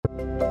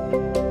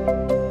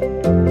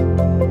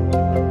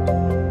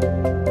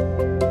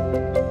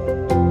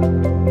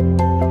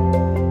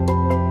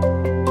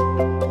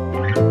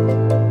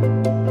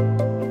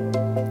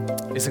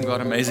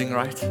amazing,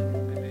 right?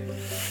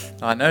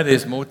 Now, I know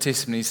there's more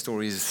testimony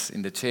stories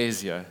in the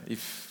chairs here.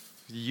 If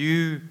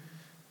you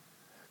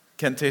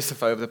can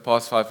testify over the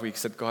past 5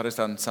 weeks that God has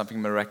done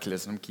something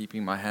miraculous, and I'm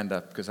keeping my hand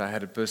up because I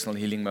had a personal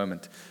healing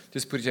moment.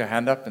 Just put your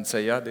hand up and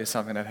say, yeah, there's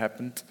something that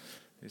happened.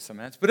 There's some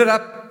hands. Put it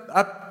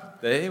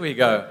up. There we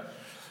go.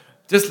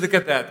 Just look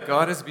at that.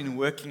 God has been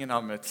working in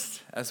our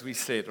midst, as we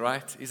said,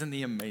 right? Isn't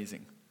He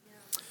amazing?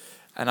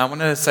 And I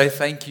want to say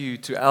thank you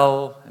to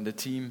Al and the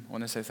team. I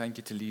want to say thank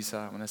you to Lisa.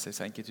 I want to say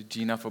thank you to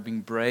Gina for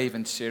being brave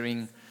and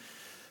sharing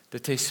the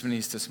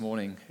testimonies this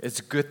morning. It's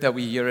good that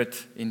we hear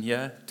it in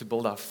here to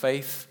build our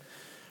faith.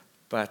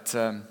 But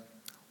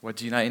what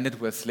Gina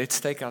ended with, let's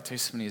take our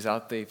testimonies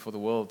out there for the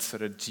world so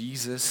that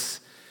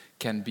Jesus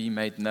can be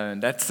made known.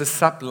 That's the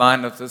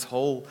subline of this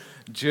whole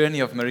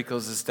journey of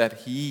miracles, is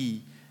that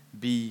He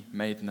be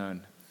made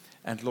known.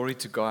 And glory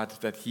to God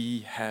that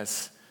He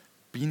has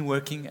been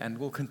working and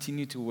will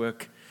continue to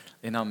work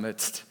in our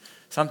midst.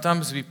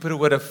 Sometimes we put a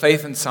word of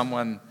faith in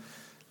someone,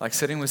 like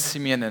sitting with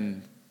Simeon,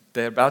 and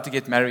they're about to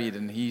get married,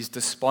 and he's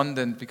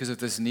despondent because of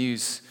this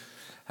news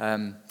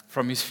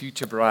from his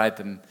future bride.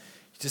 And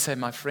you just say,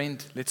 my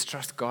friend, let's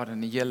trust God.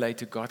 And a year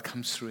later, God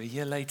comes through. A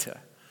year later,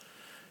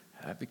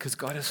 because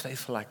God is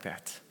faithful like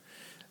that.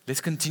 Let's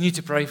continue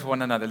to pray for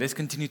one another. Let's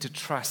continue to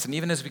trust. And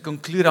even as we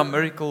conclude our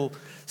miracle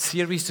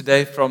series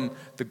today from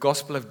the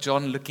Gospel of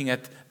John, looking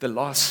at the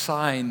last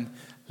sign,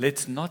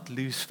 let's not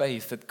lose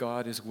faith that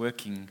God is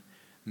working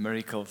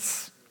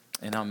miracles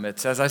in our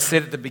midst. As I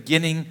said at the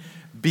beginning,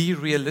 be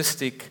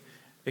realistic,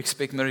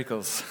 expect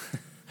miracles.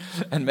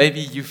 And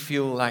maybe you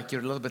feel like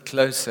you're a little bit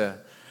closer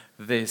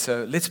there.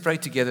 So let's pray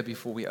together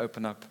before we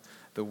open up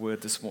the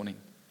Word this morning.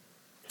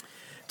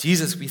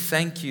 Jesus, we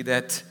thank You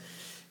that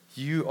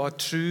You are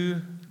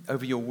true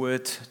over Your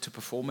word to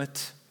perform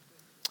it,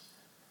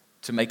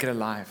 to make it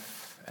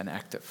alive and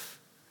active.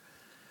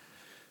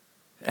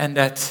 And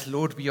that,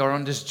 Lord, we are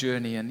on this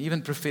journey, and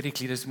even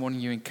prophetically this morning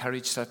You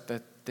encouraged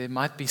that there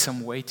might be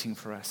some waiting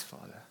for us,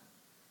 Father.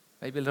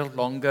 Maybe a little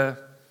longer,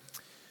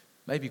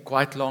 maybe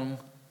quite long.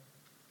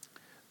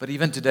 But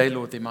even today,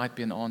 Lord, there might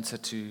be an answer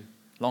to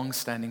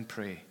long-standing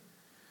prayer,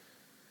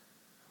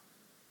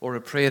 or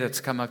a prayer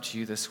that's come up to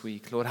You this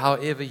week. Lord,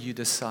 however You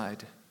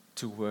decide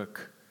to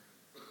work,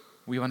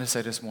 we want to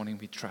say this morning,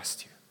 we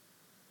trust You.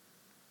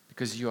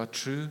 Because You are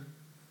true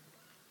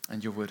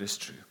and Your word is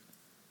true.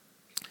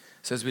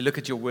 So as we look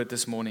at Your word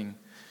this morning,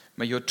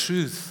 may Your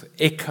truth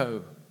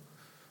echo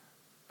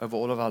over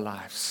all of our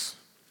lives.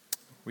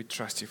 We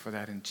trust You for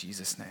that in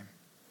Jesus' name.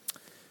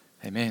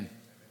 Amen.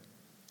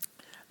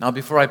 Now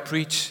before I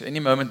preach,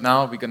 any moment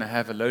now, we're going to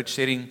have a load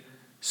shedding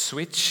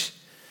switch.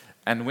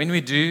 And when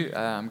we do,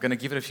 I'm going to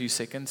give it a few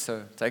seconds.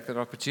 So take that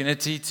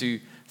opportunity to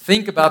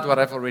think about what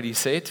I've already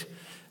said.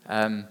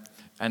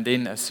 And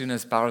then as soon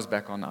as power's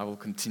back on, I will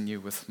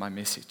continue with my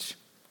message.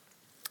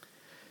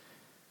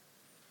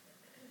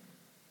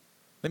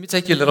 Let me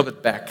take you a little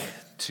bit back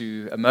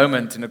to a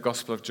moment in the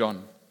Gospel of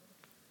John.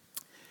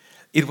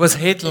 It was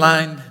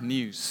headline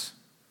news.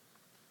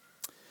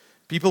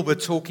 People were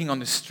talking on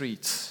the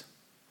streets.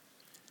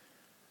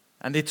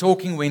 And their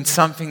talking went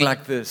something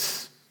like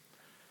this.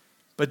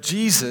 But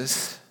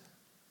Jesus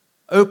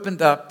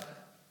opened up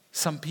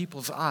some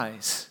people's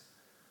eyes.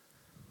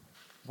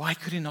 Why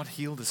could He not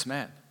heal this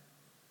man?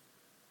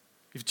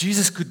 If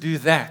Jesus could do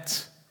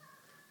that,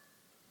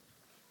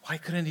 why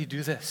couldn't He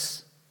do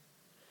this?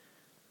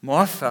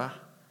 Martha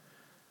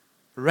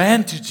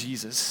ran to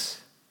Jesus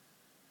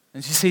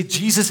and she said,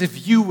 Jesus,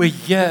 if You were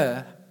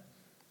here,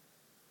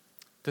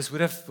 this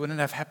wouldn't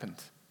have happened.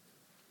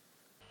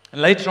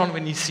 And later on,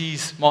 when He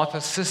sees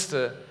Martha's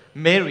sister,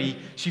 Mary,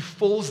 she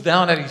falls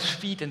down at His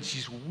feet and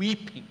she's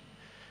weeping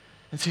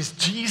and says,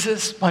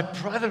 Jesus, my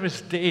brother is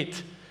dead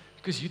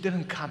because You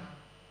didn't come.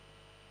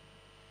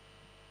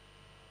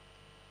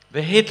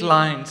 The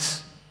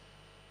headlines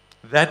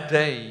that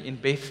day in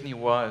Bethany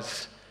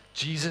was,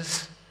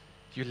 Jesus,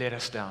 You let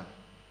us down.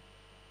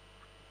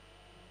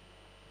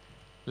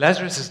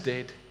 Lazarus is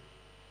dead.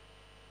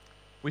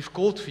 We've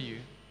called for You.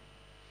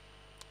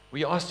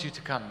 We asked You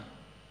to come.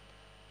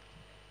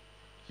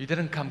 You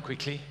didn't come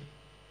quickly.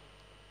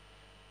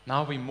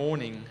 Now we're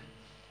mourning.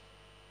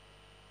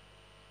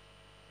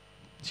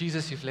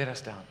 Jesus, You've let us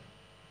down.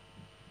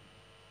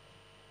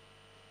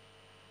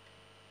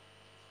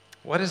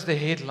 What is the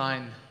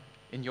headline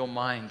in your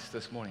mind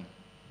this morning?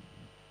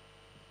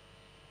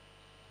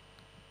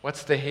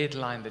 What's the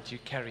headline that you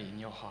carry in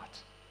your heart?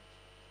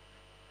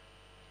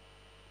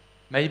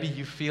 Maybe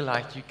you feel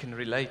like you can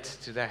relate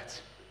to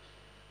that.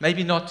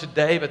 Maybe not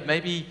today, but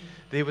maybe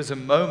there was a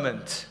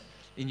moment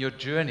in your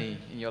journey,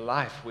 in your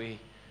life, where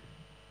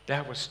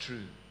that was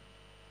true.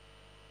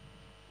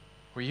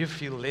 Where you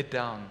feel let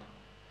down,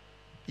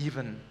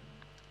 even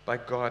by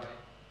God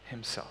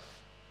Himself.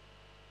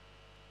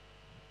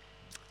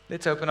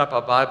 Let's open up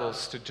our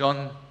Bibles to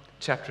John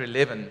chapter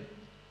 11,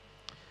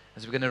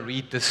 as we're going to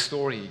read the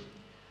story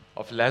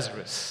of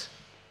Lazarus,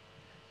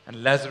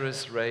 and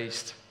Lazarus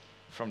raised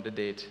from the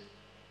dead.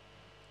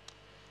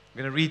 I'm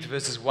going to read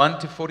verses 1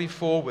 to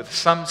 44 with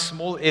some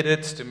small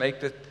edits to make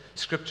the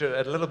scripture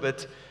a little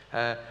bit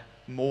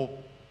more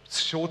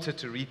shorter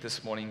to read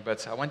this morning,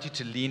 but I want you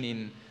to lean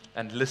in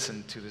and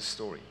listen to the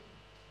story.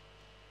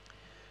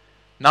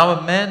 Now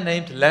a man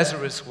named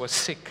Lazarus was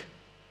sick.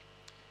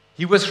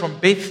 He was from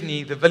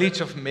Bethany, the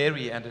village of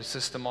Mary and her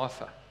sister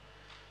Martha.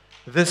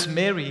 This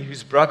Mary,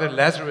 whose brother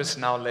Lazarus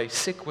now lay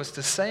sick, was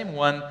the same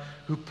one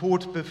who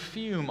poured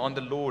perfume on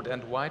the Lord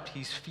and wiped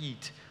his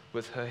feet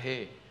with her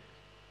hair.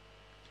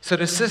 So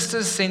the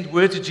sisters sent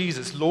word to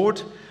Jesus,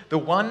 "Lord, the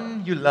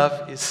one you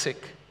love is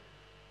sick."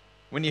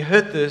 When he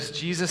heard this,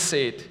 Jesus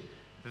said,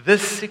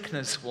 "This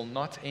sickness will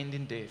not end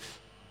in death.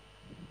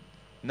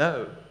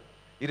 No,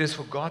 it is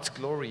for God's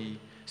glory,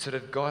 so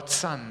that God's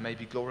Son may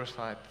be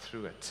glorified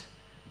through it."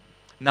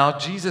 Now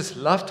Jesus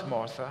loved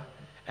Martha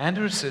and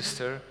her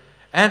sister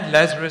and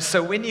Lazarus,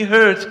 so when he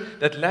heard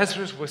that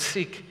Lazarus was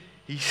sick,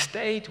 he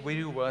stayed where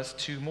he was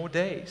 2 more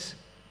days.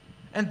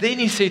 And then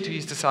he said to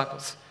his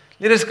disciples,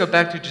 "Let us go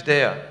back to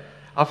Judea.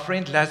 Our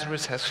friend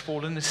Lazarus has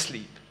fallen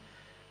asleep,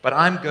 but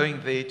I'm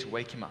going there to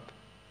wake him up."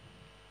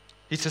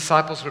 His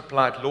disciples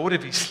replied, "Lord,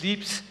 if he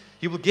sleeps,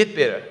 he will get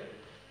better."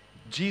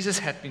 Jesus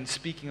had been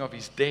speaking of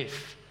his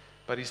death,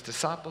 but his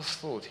disciples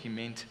thought he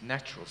meant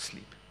natural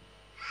sleep.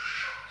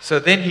 So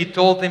then he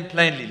told them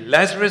plainly,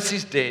 "Lazarus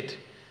is dead,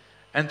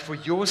 and for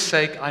your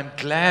sake I'm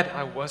glad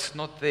I was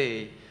not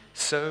there,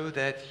 so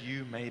that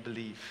you may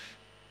believe.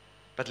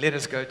 But let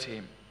us go to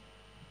him."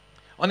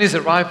 On his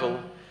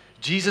arrival,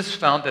 Jesus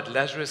found that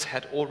Lazarus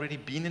had already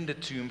been in the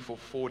tomb for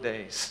 4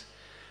 days.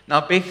 Now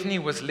Bethany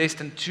was less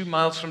than 2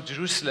 miles from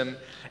Jerusalem,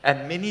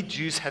 and many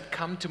Jews had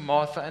come to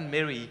Martha and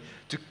Mary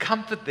to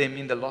comfort them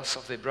in the loss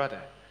of their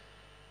brother.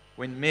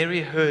 When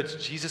Mary heard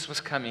Jesus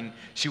was coming,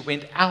 she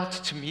went out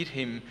to meet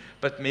him,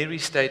 but Mary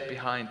stayed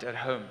behind at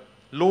home.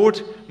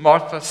 "Lord,"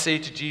 Martha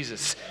said to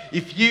Jesus,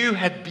 "if you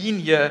had been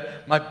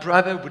here, my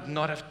brother would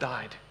not have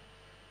died.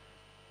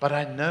 But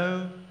I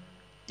know,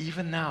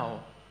 even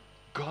now,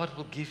 God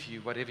will give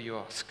you whatever you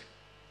ask."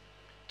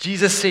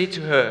 Jesus said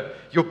to her,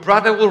 "Your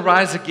brother will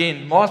rise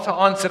again." Martha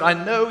answered, "I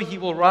know he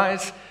will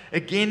rise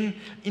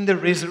again in the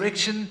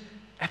resurrection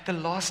at the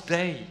last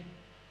day."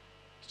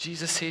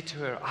 Jesus said to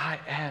her, "I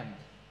am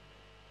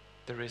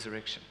the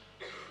resurrection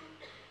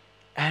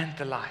and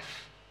the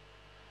life.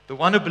 The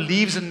one who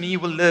believes in me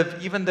will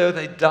live even though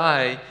they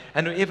die,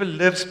 and whoever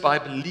lives by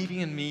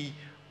believing in me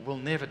will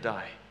never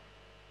die."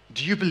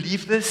 "Do you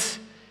believe this?"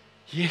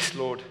 "Yes,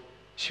 Lord,"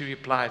 she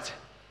replied.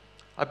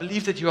 "I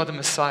believe that you are the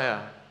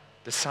Messiah,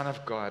 the Son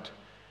of God,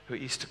 who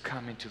is to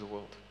come into the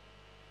world."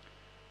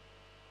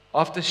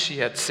 After she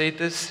had said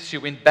this, she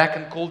went back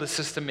and called her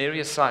sister Mary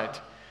aside.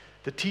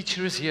 "The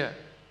teacher is here,"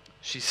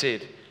 she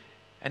said,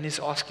 "and is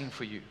asking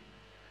for you."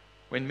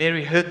 When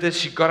Mary heard this,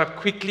 she got up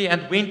quickly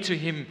and went to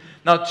him.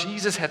 Now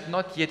Jesus had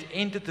not yet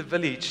entered the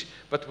village,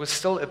 but was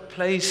still at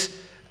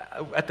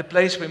the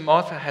place where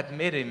Martha had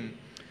met him.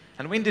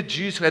 And when the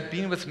Jews who had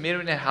been with Mary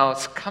in her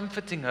house,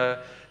 comforting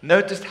her,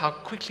 noticed how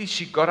quickly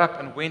she got up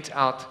and went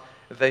out,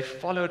 they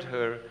followed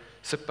her,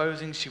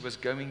 supposing she was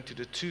going to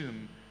the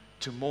tomb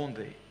to mourn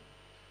there.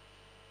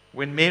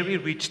 When Mary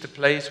reached the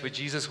place where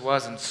Jesus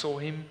was and saw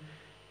him,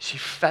 she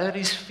fell at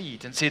his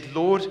feet and said,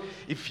 "Lord,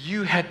 if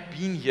you had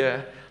been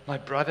here, my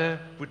brother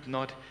would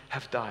not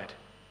have died."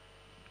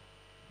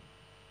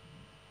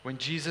 When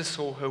Jesus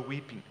saw her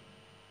weeping,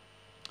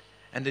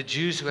 and the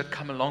Jews who had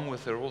come along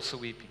with her also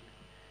weeping,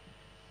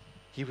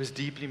 he was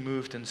deeply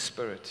moved in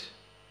spirit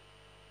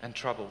and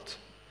troubled.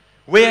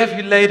 "Where have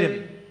you laid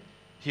him?"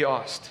 he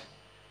asked.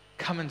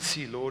 "Come and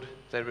see, Lord,"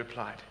 they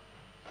replied.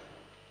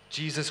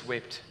 Jesus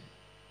wept.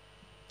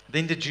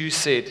 Then the Jews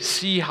said,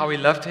 "See how he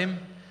loved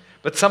him?"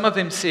 But some of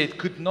them said,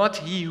 "Could not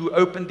he who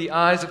opened the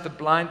eyes of the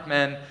blind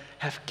man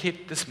have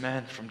kept this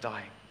man from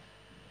dying?"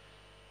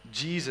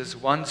 Jesus,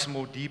 once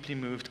more deeply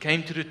moved,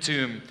 came to the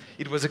tomb.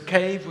 It was a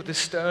cave with a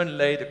stone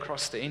laid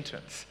across the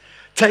entrance.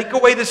 "Take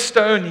away the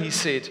stone," he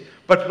said.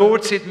 "But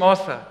Lord," said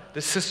Martha,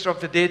 the sister of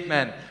the dead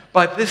man,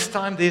 "by this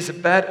time there's a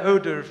bad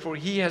odor, for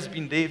he has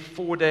been there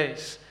 4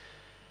 days."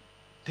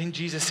 Then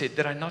Jesus said,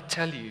 "Did I not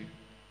tell you?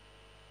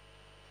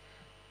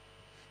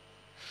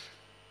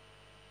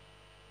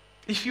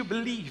 If you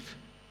believe,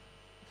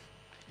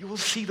 you will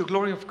see the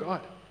glory of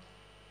God."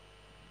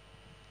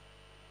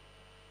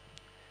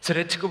 So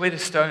they took away the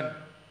stone.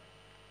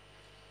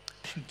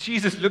 Then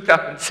Jesus looked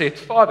up and said,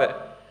 "Father,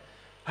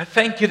 I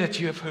thank you that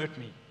you have heard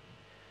me.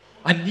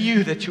 I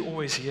knew that you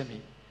always hear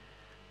me.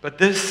 But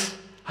this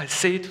I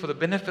said for the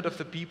benefit of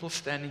the people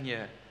standing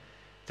here,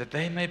 that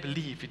they may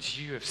believe it's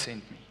you who have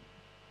sent me."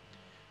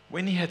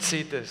 When he had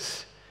said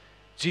this,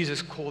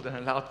 Jesus called in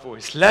a loud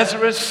voice,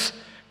 "Lazarus,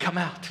 come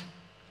out."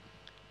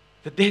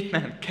 The dead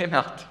man came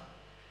out,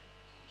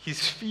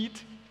 his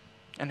feet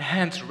and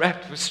hands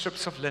wrapped with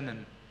strips of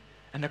linen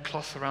and a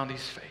cloth around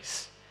his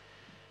face.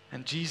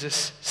 And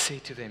Jesus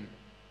said to them,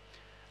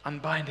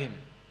 "Unbind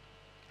him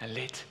and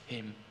let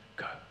him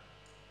go."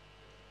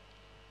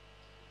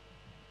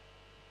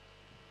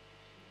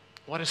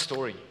 What a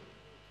story.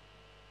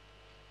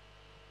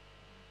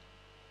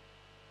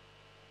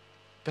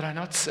 Did I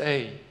not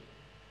say,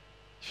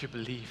 if you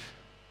believe?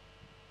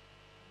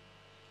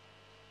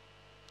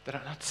 Did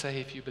I not say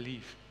if you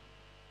believe?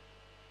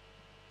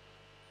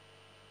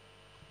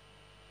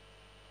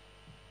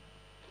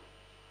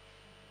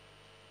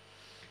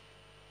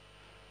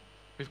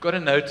 We've got to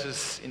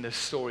notice in the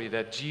story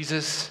that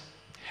Jesus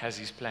has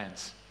his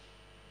plans.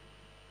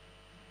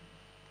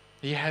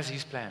 He has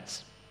his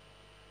plans.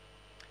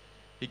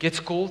 He gets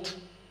called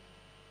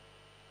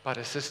by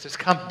the sisters,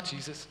 "Come,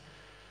 Jesus,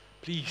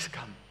 please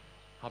come.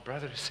 Our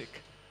brother is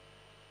sick."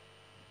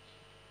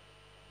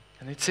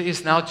 And it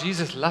says, now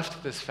Jesus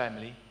loved this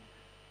family.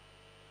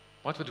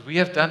 What would we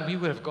have done? We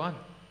would have gone.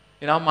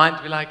 In our mind,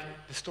 we're like,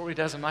 the story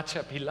doesn't match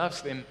up. He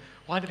loves them.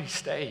 Why did he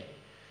stay?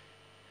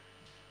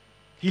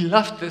 He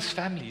loved this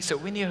family. So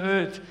when he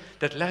heard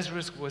that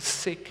Lazarus was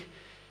sick,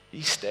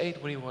 he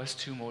stayed where he was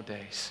 2 more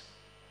days.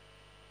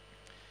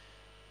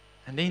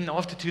 And then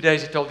after 2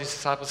 days, he told his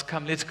disciples,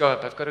 "Come, let's go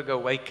up. I've got to go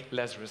wake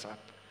Lazarus up."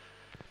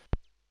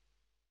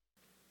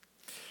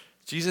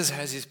 Jesus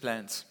has his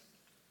plans.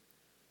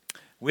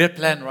 We're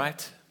planned,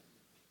 right?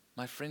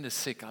 My friend is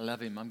sick. I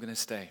love him. I'm going to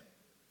stay.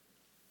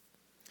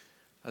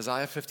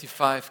 Isaiah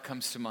 55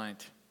 comes to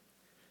mind.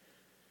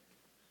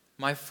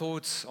 My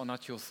thoughts are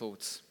not your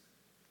thoughts.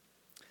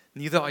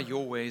 Neither are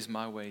your ways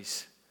my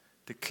ways,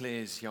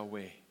 declares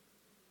Yahweh,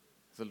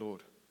 the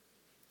Lord.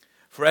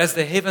 For as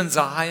the heavens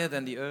are higher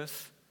than the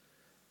earth,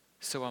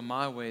 so are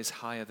my ways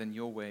higher than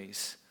your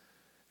ways,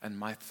 and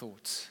my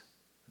thoughts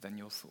than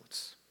your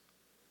thoughts.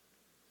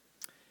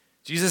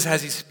 Jesus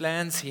has his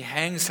plans. He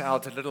hangs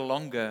out a little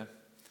longer.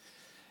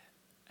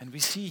 And we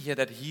see here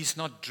that he's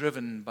not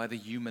driven by the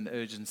human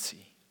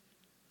urgency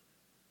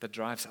that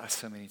drives us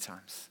so many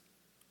times.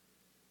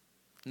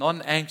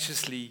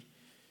 Non-anxiously,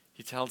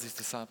 he tells his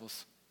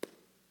disciples,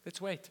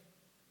 "Let's wait.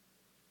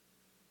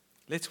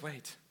 Let's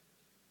wait."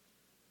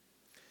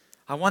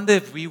 I wonder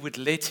if we would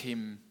let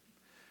him,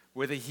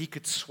 whether he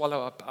could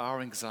swallow up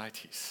our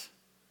anxieties.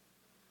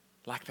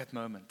 Like that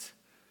moment.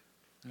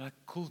 I'm like,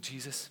 "Cool,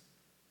 Jesus.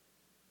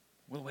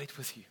 We'll wait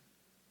with you."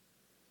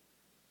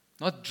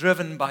 Not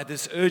driven by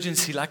this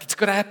urgency, like it's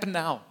got to happen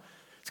now.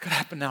 It's got to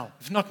happen now.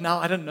 If not now,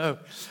 I don't know.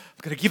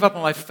 I'm going to give up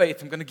on my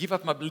faith. I'm going to give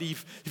up my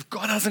belief. If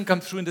God doesn't come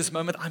through in this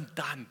moment, I'm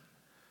done.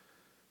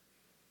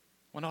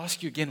 I want to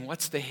ask you again,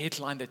 what's the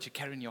headline that you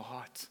carry in your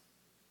heart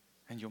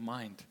and your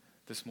mind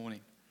this morning?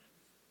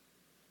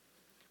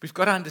 We've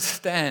got to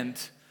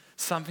understand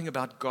something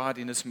about God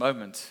in this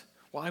moment.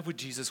 Why would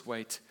Jesus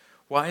wait?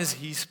 Why is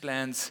his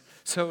plans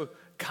so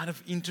kind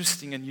of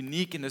interesting and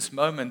unique in this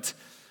moment?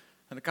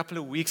 And a couple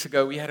of weeks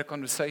ago, we had a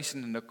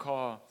conversation in the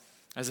car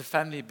as a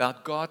family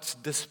about God's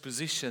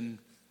disposition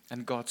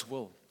and God's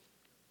will.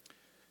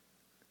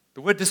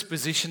 The word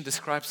disposition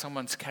describes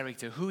someone's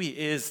character, who he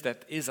is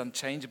that is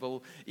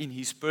unchangeable in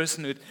his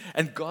personhood.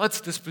 And God's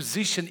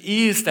disposition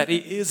is that he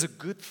is a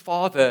good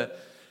father,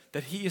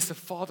 that he is the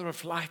father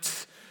of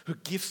lights who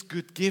gives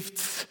good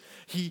gifts.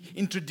 He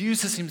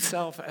introduces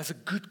himself as a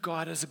good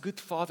God, as a good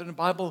father in the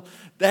Bible.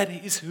 That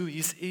is who he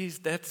is,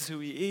 that's who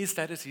he is,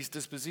 that is his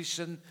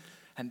disposition,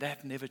 and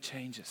that never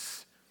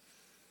changes.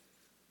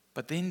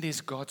 But then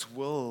there's God's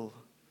will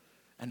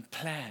and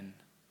plan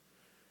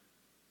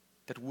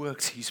that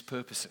works his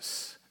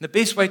purposes. The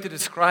best way to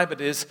describe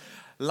it is,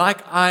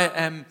 like I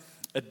am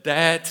a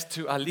dad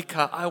to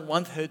Alika, I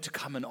want her to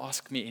come and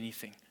ask me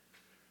anything.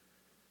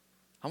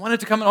 I want her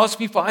to come and ask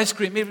me for ice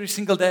cream every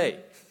single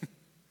day.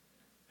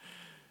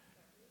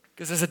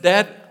 Because as a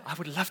dad, I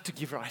would love to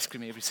give her ice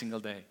cream every single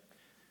day.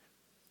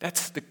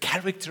 That's the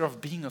character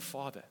of being a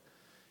father.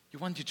 You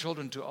want your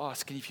children to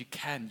ask, and if you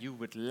can, you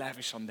would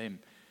lavish on them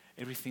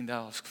everything they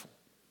ask for.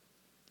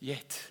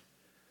 Yet,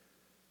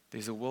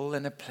 there's a will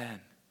and a plan.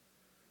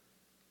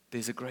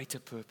 There's a greater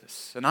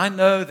purpose. And I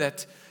know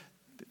that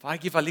if I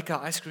give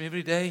Alika ice cream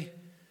every day, it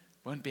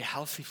won't be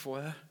healthy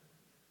for her.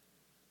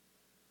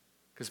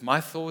 Because my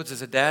thoughts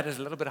as a dad is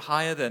a little bit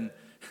higher than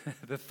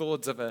the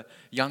thoughts of a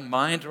young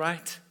mind,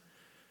 right?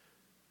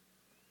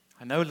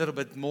 I know a little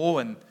bit more,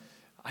 and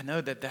I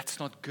know that that's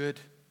not good.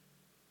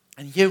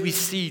 And here we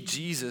see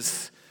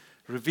Jesus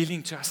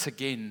revealing to us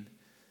again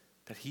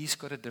that he's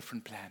got a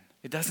different plan.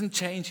 It doesn't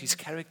change his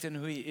character and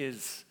who he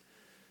is,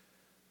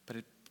 but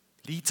it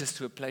leads us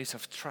to a place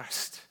of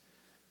trust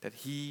that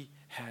he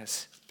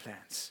has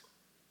plans.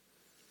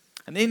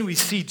 And then we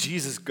see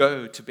Jesus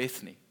go to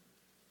Bethany.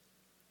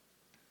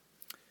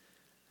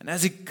 And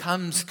as he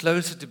comes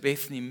closer to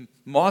Bethany,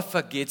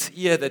 Martha gets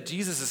ear that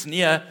Jesus is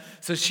near,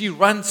 so she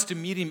runs to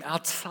meet him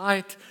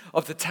outside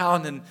of the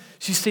town. And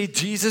she said,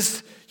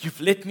 "Jesus, you've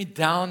let me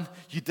down.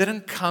 You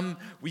didn't come.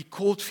 We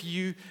called for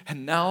you,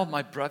 and now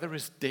my brother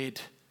is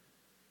dead."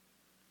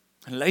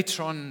 And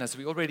later on, as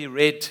we already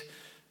read,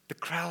 the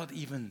crowd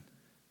even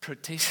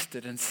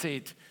protested and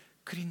said,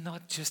 "Could he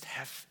not just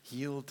have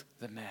healed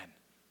the man?"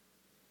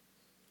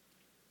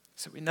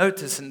 So we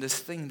notice in this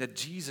thing that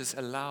Jesus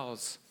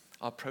allows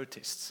our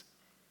protests.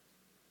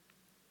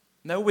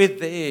 Nowhere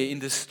there in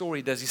this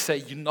story does he say,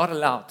 "You're not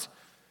allowed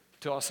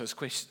to ask those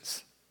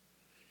questions.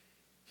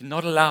 You're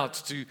not allowed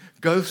to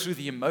go through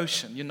the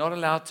emotion. You're not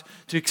allowed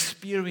to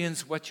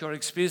experience what you're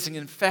experiencing."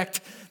 In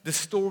fact, the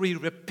story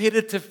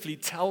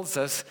repetitively tells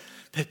us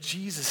that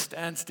Jesus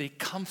stands there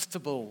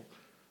comfortable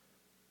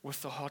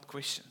with the hard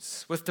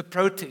questions, with the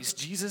protest.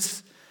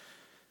 Jesus,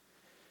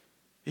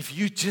 if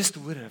you just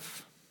would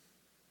have.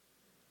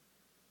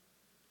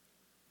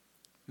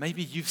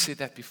 Maybe you've said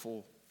that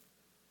before.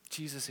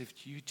 Jesus,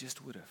 if you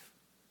just would have.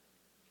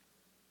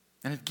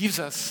 And it gives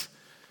us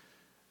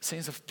a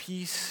sense of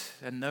peace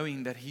and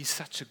knowing that He's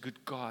such a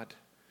good God,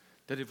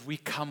 that if we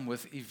come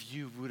with, if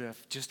you would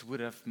have, just would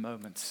have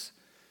moments,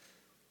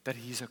 that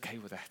He's okay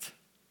with that.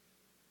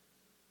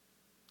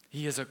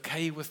 He is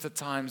okay with the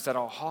times that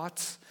our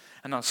hearts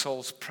and our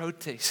souls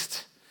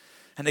protest.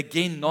 And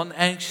again,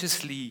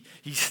 non-anxiously,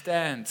 He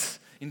stands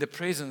in the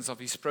presence of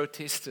His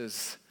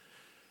protesters,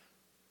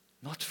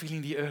 not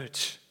feeling the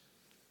urge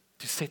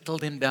to settle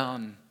them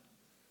down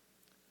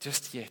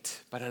just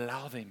yet, but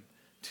allow them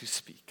to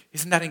speak.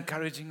 Isn't that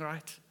encouraging,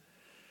 right?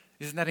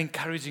 Isn't that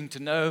encouraging to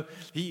know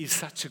He is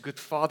such a good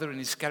Father in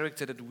His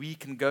character that we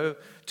can go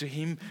to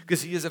Him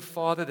because He is a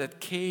Father that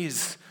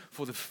cares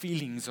for the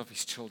feelings of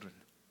His children.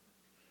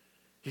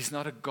 He's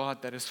not a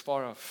God that is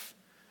far off,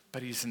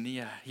 but He's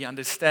near. He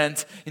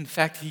understands. In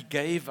fact, He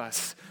gave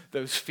us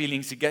those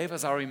feelings. He gave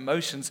us our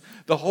emotions,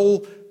 the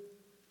whole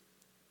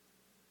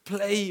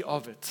play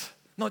of it.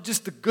 Not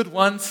just the good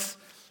ones.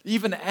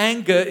 Even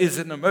anger is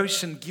an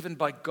emotion given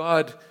by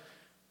God.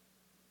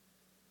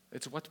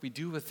 It's what we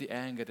do with the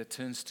anger that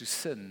turns to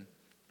sin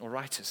or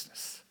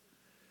righteousness.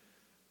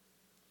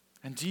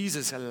 And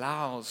Jesus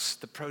allows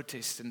the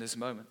protest in this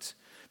moment.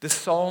 The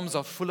Psalms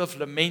are full of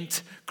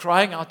lament,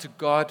 crying out to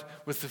God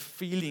with the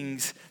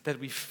feelings that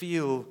we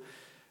feel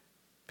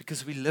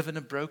because we live in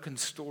a broken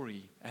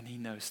story, and He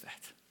knows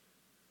that.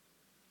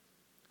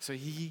 So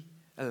He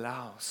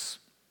allows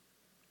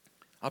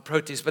our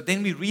protest. But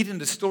then we read in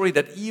the story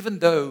that even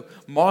though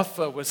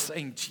Martha was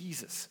saying,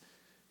 Jesus,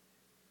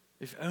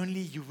 if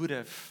only you would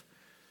have,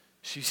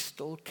 she's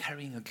still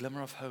carrying a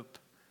glimmer of hope.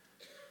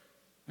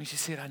 When she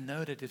said, I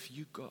know that if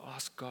you go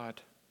ask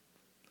God,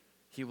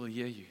 He will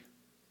hear you.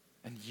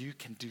 And you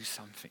can do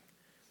something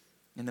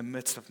in the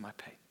midst of my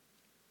pain.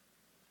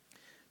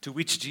 To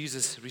which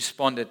Jesus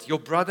responded, your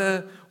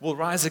brother will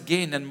rise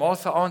again. And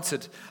Martha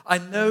answered, I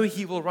know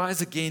he will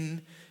rise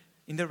again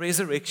in the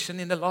resurrection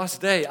in the last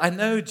day. I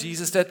know,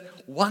 Jesus,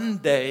 that one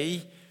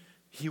day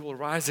he will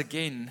rise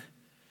again.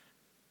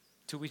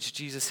 To which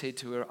Jesus said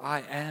to her,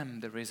 I am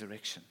the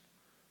resurrection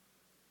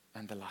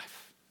and the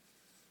life.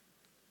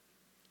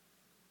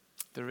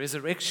 The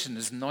resurrection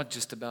is not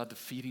just about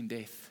defeating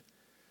death.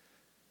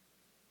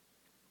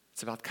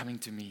 It's about coming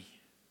to me.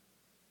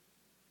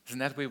 Isn't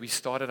that where we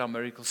started our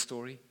miracle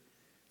story?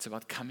 It's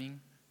about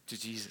coming to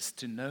Jesus,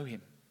 to know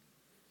Him,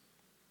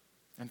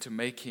 and to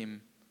make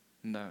Him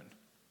known.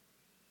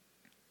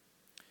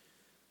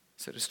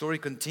 So the story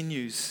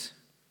continues.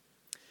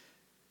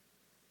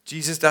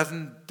 Jesus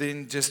doesn't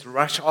then just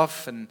rush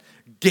off and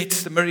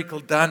gets the miracle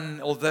done.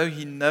 Although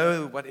He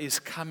knows what is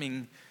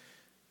coming,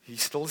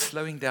 He's still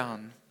slowing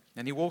down.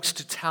 And He walks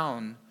to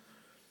town.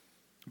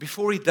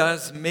 Before He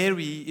does,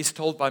 Mary is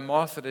told by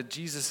Martha that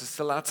Jesus is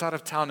still outside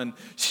of town, and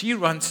she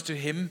runs to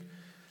Him,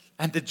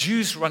 and the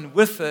Jews run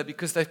with her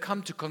because they've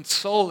come to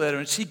console her,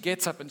 and she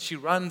gets up and she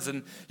runs.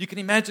 And you can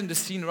imagine the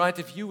scene, right?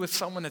 If you with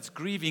someone that's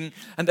grieving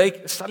and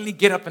they suddenly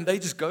get up and they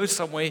just go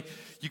somewhere,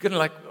 you're going to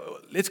like, oh,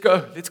 let's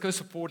go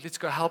support, let's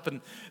go help.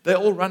 And they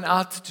all run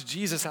out to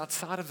Jesus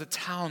outside of the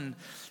town,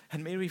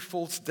 and Mary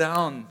falls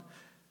down,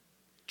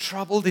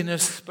 troubled in her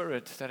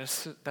spirit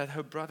that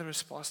her brother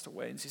has passed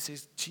away. And she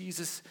says,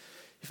 Jesus,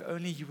 if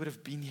only you would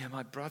have been here,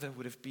 my brother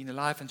would have been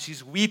alive. And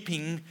she's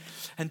weeping,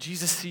 and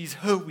Jesus sees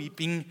her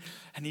weeping,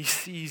 and He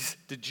sees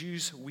the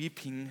Jews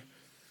weeping.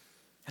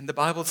 And the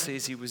Bible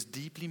says He was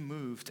deeply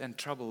moved and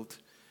troubled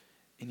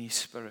in His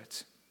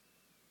spirit.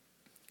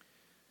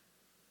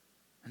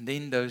 And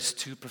then those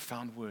two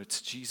profound words,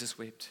 Jesus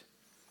wept,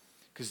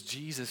 because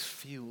Jesus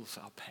feels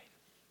our pain.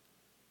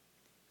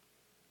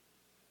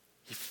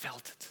 He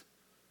felt it.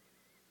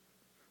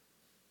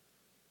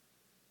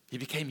 He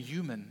became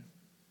human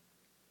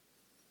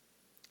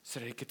so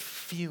that He could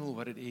feel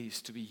what it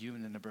is to be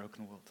human in a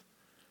broken world.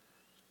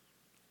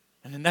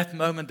 And in that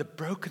moment, the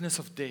brokenness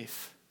of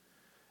death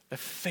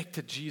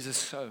affected Jesus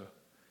so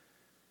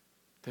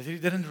that He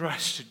didn't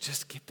rush to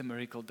just get the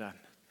miracle done.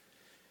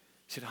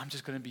 He said, I'm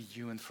just going to be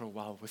human for a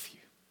while with you.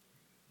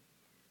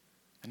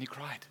 And He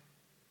cried.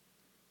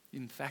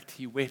 In fact,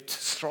 He wept.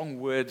 Strong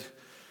word,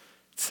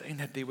 saying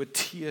that there were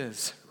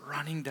tears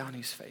running down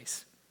His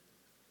face.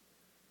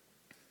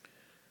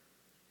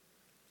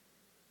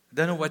 I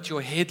don't know what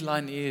your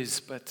headline is,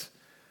 but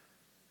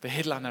the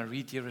headline I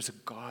read here is a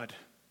God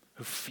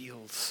who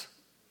feels.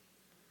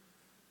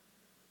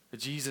 A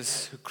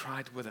Jesus who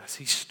cried with us.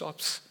 He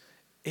stops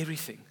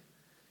everything.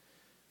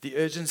 The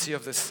urgency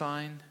of the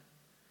sign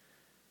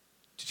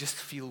to just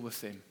feel with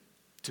them,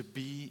 to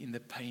be in the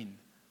pain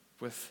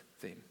with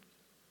them.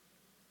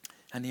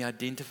 And He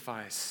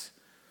identifies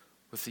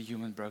with the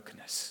human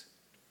brokenness.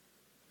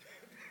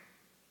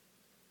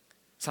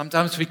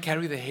 Sometimes we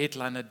carry the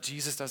headline that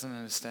Jesus doesn't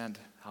understand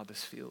how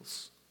this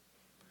feels.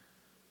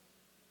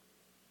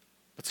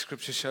 But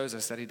Scripture shows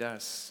us that He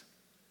does.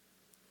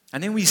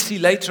 And then we see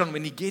later on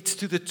when he gets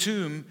to the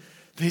tomb,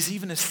 there's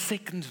even a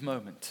second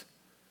moment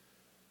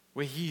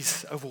where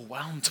he's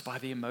overwhelmed by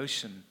the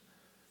emotion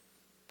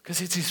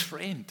because it's his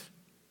friend.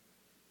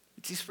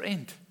 It's his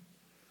friend.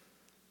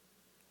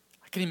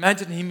 I can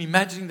imagine him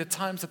imagining the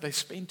times that they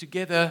spent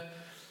together,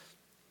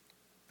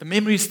 the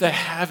memories they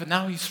have, and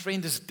now his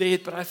friend is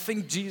dead. But I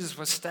think Jesus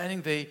was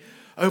standing there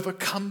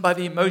overcome by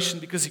the emotion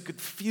because he could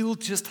feel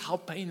just how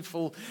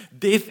painful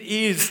death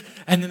is.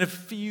 And in a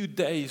few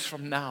days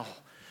from now,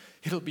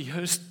 it'll be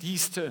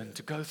his turn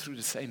to go through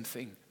the same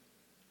thing.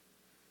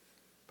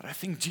 But I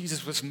think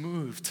Jesus was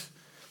moved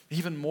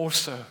even more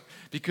so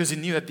because he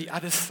knew at the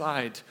other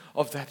side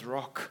of that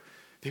rock,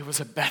 there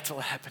was a battle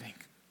happening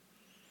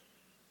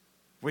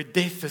where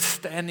death is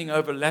standing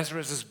over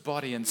Lazarus'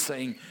 body and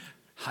saying,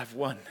 I've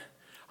won,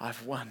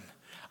 I've won,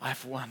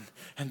 I've won.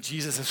 And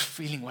Jesus is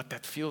feeling what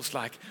that feels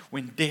like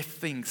when death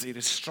thinks it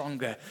is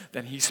stronger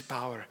than his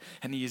power,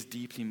 and he is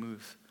deeply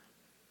moved.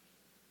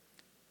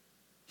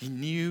 He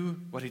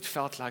knew what it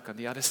felt like on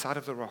the other side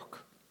of the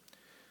rock.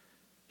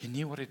 He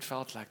knew what it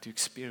felt like to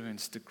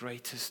experience the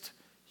greatest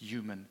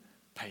human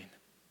pain.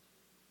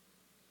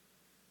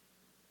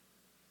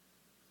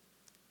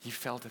 He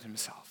felt it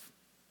himself.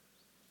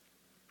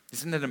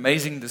 Isn't it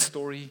amazing, the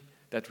story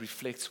that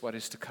reflects what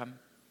is to come?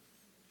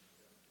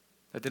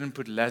 They didn't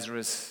put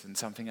Lazarus in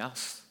something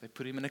else. They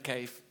put him in a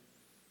cave.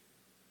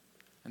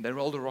 And they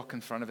rolled a rock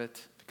in front of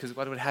it. Because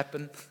what would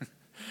happen?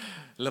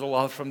 A little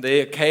while from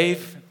there, a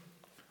cave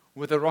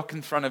with a rock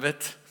in front of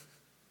it,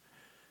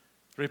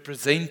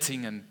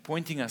 representing and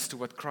pointing us to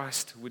what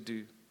Christ would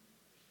do.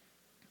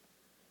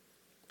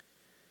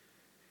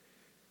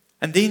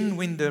 And then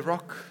when the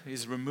rock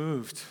is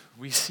removed,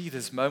 we see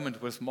this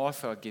moment with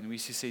Martha again. We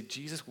see,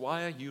 Jesus,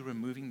 why are you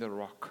removing the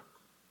rock?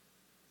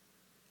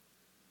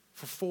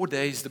 For 4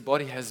 days, the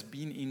body has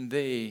been in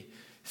there.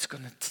 It's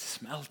going to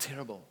smell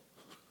terrible.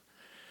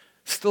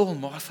 Still,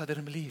 Martha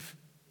didn't believe.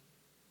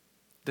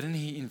 Didn't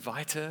he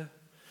invite her?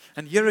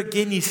 And here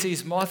again he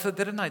says, Martha,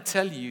 didn't I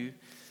tell you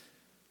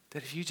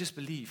that if you just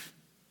believe,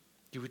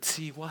 you would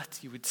see what?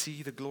 You would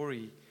see the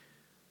glory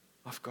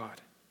of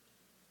God.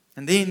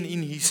 And then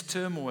in his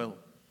turmoil,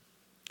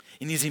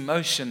 in his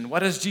emotion, what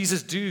does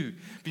Jesus do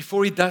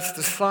before he does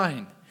the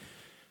sign?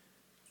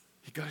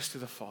 He goes to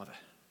the Father.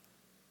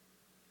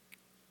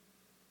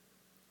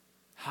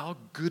 How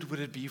good would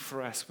it be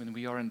for us when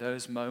we are in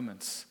those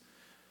moments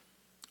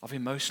of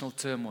emotional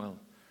turmoil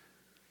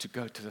to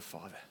go to the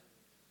Father?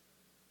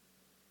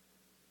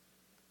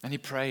 And he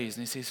prays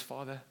and he says,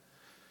 Father,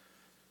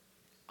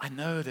 I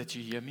know that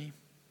you hear me.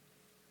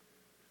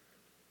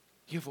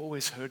 You've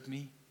always heard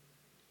me.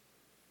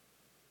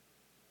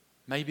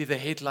 Maybe the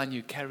headline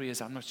you carry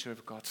is, I'm not sure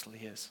if God still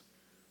hears.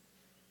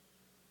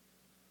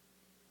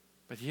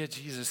 But here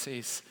Jesus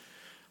says,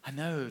 I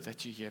know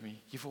that you hear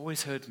me. You've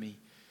always heard me.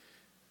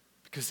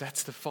 Because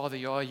that's the Father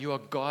you are. You are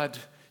God.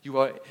 You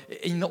are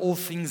in all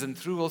things and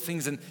through all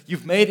things. And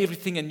you've made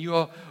everything and you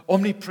are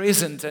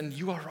omnipresent and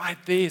you are right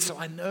there. So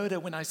I know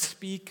that when I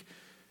speak,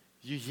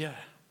 you hear.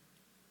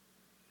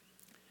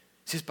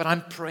 He says, but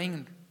I'm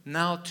praying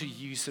now to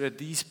you so that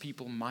these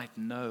people might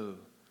know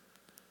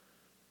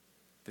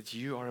that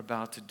you are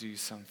about to do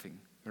something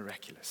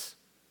miraculous.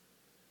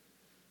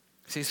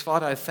 He says,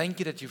 Father, I thank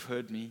you that you've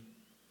heard me.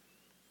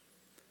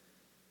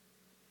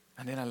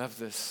 And then I love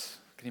this.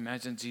 Can you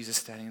imagine Jesus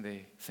standing there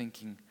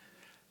thinking,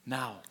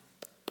 now,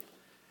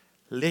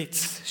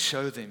 let's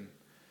show them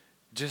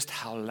just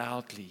how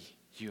loudly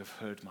you have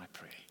heard my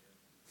prayer.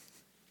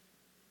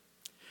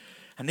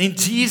 And then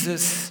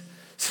Jesus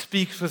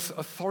speaks with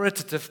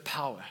authoritative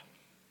power.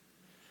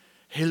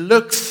 He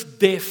looks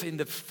death in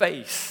the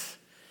face.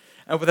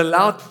 And with a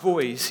loud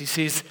voice, he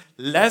says,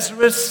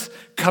 Lazarus,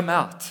 come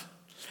out.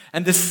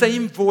 And the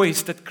same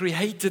voice that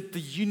created the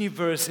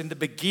universe in the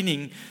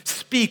beginning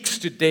speaks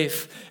to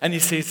death. And he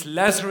says,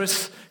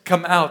 Lazarus,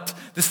 come out.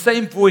 The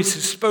same voice who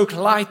spoke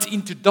light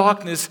into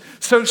darkness,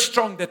 so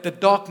strong that the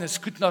darkness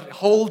could not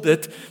hold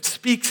it,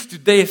 speaks to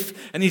death.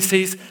 And he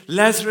says,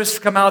 Lazarus,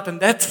 come out. And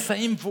that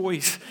same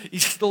voice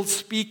is still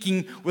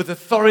speaking with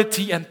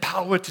authority and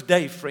power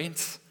today,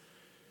 friends.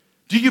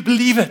 Do you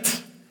believe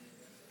it?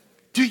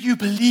 Do you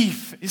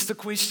believe is the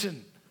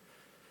question.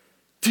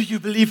 Do you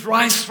believe?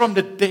 Rise from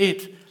the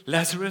dead,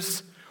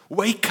 Lazarus.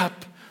 Wake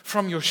up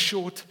from your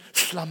short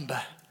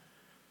slumber.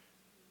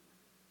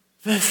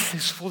 This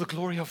is for the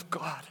glory of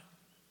God.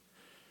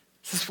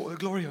 This is for the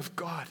glory of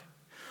God.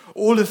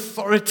 All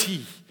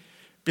authority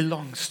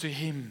belongs to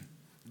him,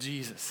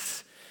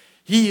 Jesus.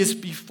 He is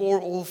before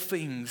all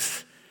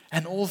things,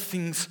 and all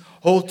things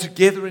hold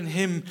together in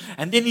him.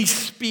 And then he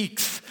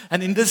speaks,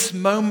 and in this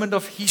moment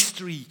of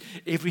history,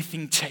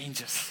 everything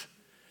changes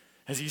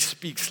as he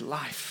speaks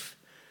life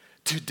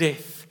to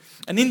death.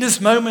 And in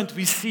this moment,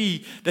 we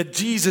see that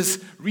Jesus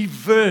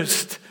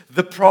reversed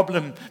the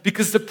problem,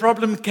 because the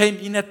problem came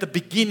in at the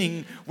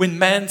beginning when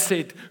man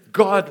said,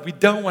 God, we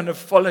don't want to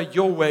follow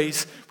your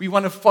ways. We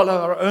want to follow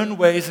our own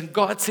ways. And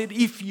God said,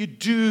 if you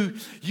do,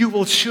 you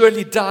will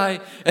surely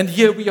die. And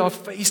here we are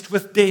faced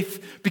with death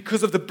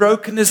because of the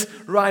brokenness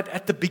right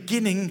at the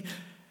beginning.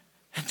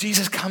 And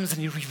Jesus comes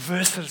and He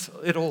reverses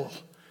it all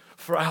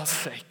for our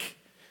sake.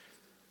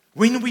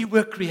 When we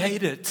were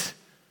created,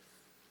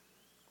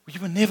 we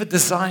were never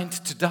designed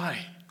to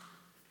die.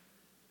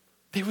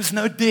 There was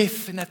no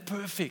death in that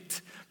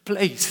perfect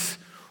place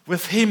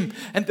with Him.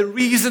 And the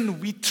reason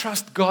we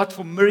trust God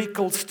for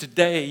miracles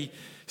today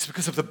is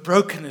because of the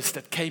brokenness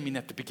that came in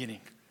at the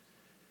beginning.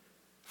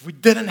 If we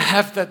didn't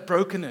have that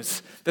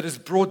brokenness that has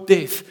brought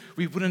death,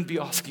 we wouldn't be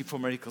asking for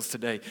miracles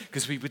today,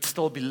 because we would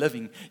still be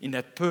living in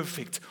that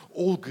perfect,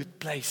 all good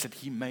place that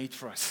He made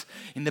for us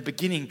in the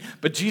beginning.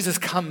 But Jesus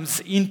comes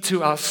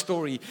into our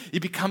story. He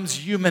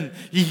becomes human.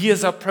 He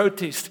hears our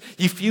protest.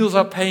 He feels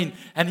our pain.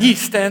 And He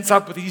stands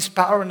up with His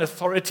power and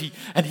authority.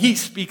 And He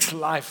speaks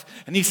life.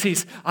 And He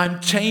says, I'm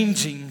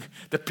changing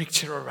the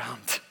picture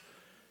around.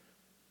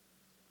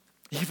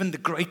 Even the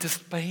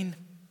greatest pain,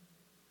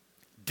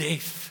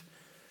 death,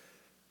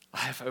 I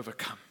have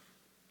overcome.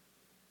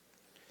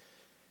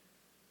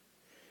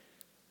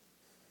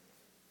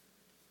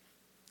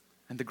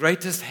 And the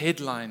greatest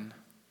headline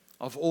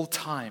of all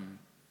time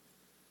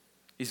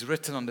is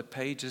written on the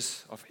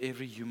pages of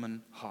every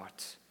human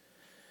heart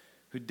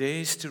who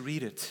dares to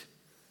read it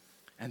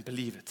and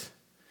believe it.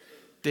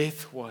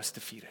 Death was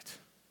defeated.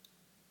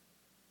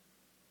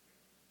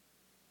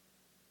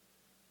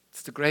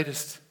 It's the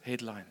greatest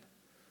headline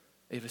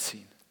ever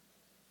seen.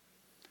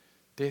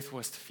 Death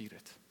was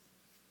defeated.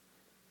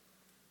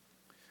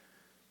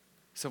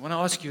 So I want to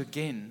ask you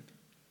again,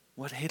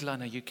 what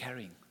headline are you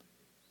carrying?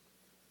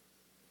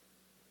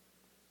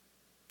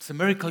 It's a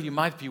miracle you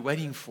might be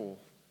waiting for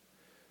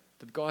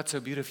that God so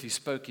beautifully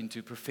spoke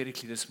into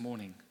prophetically this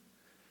morning.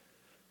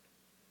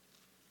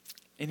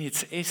 In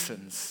its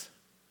essence,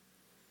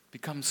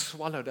 becomes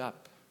swallowed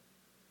up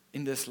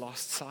in this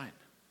last sign.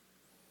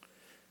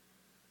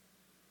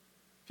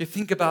 If you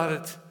think about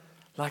it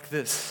like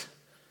this,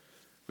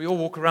 we all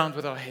walk around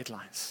with our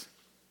headlines.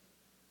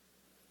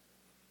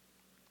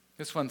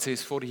 This one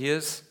says 40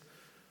 years.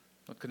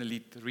 Not going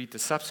to read the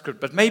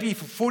subscript, but maybe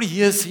for 40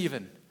 years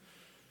even,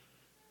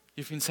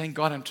 you've been saying,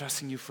 God, I'm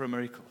trusting you for a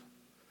miracle.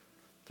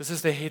 This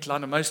is the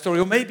headline of my story.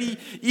 Or maybe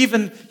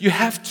even you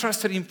have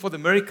trusted Him for the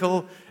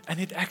miracle and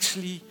it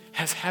actually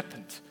has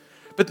happened.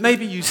 But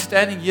maybe you're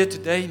standing here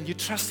today and you're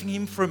trusting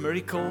Him for a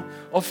miracle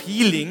of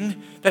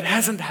healing that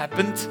hasn't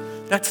happened.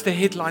 That's the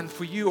headline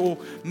for you. Or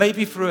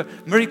maybe for a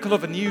miracle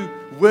of a new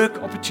work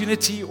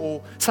opportunity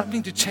or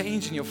something to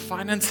change in your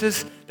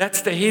finances.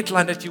 That's the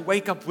headline that you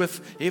wake up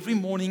with every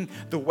morning,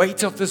 the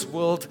weight of this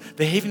world,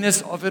 the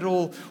heaviness of it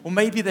all. Or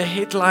maybe the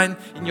headline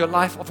in your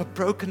life of a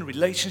broken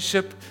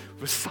relationship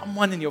with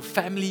someone in your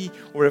family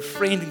or a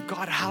friend, and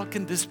God, how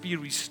can this be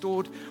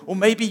restored? Or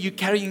maybe you're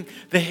carrying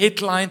the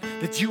headline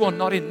that you are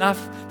not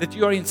enough, that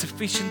you are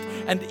insufficient,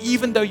 and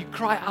even though you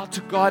cry out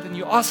to God and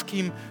you ask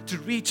Him to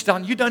reach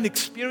down, you don't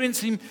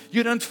experience Him,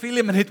 you don't feel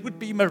Him, and it would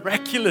be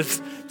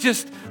miraculous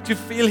just to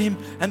feel Him.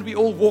 And we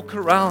all walk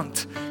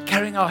around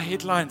carrying our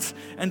headlines,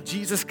 and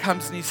Jesus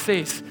comes and He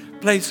says,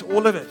 place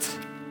all of it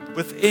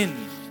within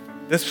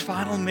this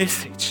final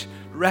message,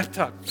 wrapped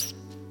up,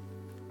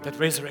 that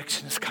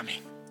resurrection is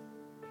coming.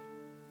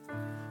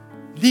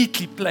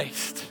 Neatly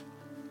placed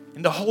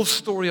in the whole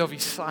story of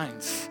His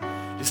signs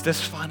is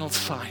this final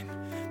sign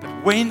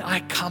that when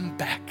I come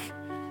back,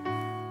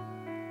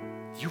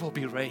 you will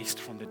be raised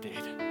from the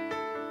dead.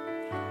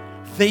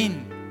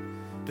 Then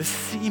the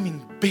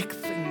seeming big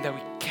thing that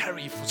we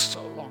carry for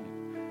so long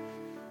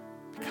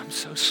becomes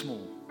so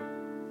small.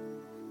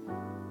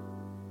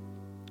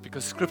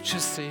 Because Scripture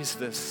says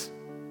this,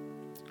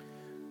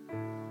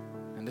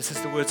 and this is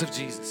the words of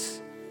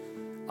Jesus: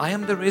 I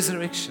am the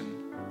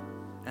resurrection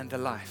and the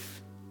life.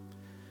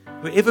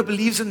 Whoever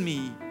believes in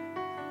me,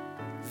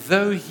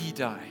 though he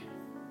die,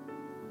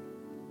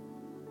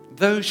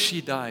 though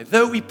she die,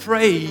 though we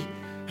pray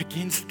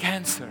against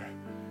cancer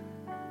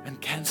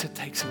and cancer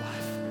takes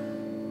life,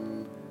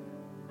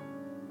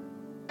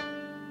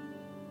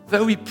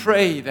 though we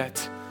pray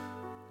that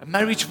a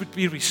marriage would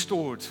be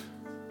restored,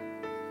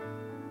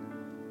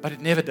 but it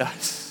never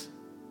does,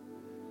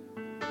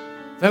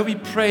 though we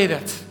pray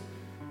that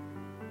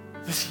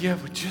this year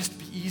would just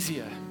be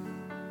easier,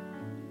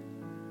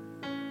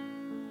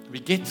 we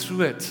get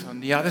through it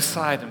on the other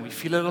side and we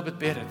feel a little bit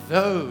better,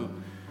 though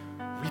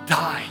we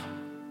die.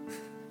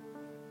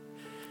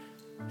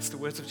 It's the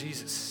words of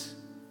Jesus.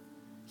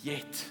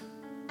 Yet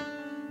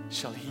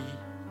shall he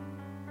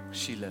or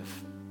she live.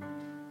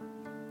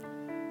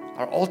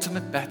 Our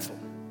ultimate battle,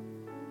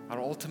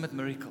 our ultimate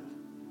miracle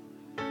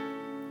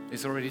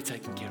is already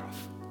taken care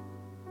of.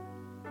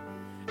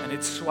 And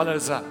it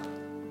swallows up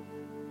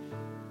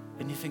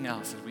anything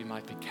else that we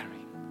might be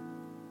carrying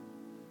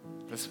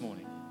this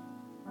morning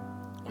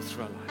or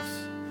through our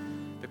lives.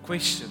 The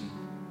question,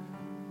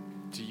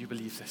 do you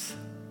believe this?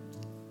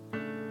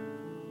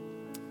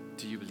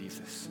 Do you believe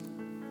this?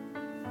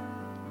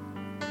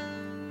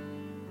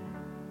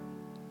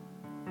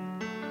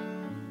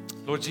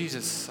 Lord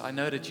Jesus, I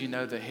know that you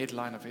know the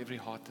headline of every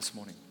heart this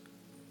morning.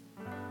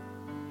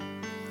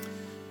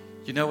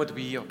 You know what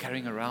we are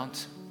carrying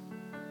around.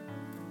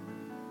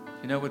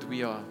 You know what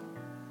we are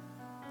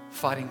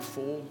fighting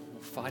for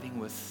or fighting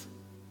with.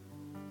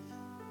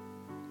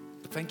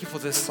 But thank you for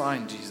this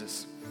sign,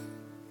 Jesus.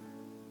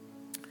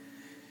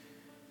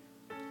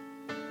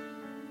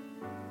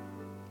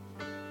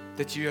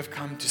 That you have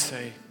come to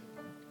say,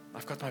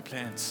 I've got my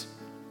plans.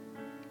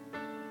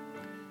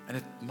 And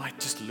it might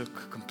just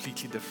look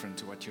completely different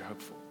to what you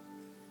hope for.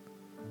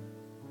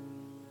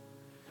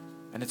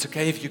 And it's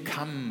okay if you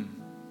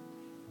come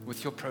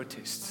with your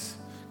protests,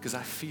 because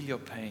I feel your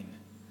pain.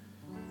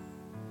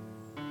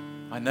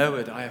 I know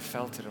it, I have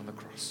felt it on the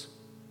cross.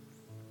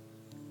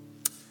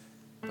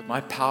 But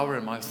my power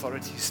and my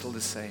authority is still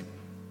the same.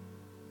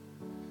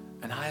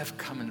 And I have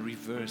come and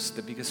reversed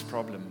the biggest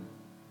problem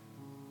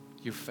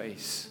you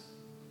face.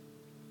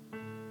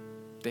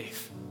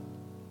 Death.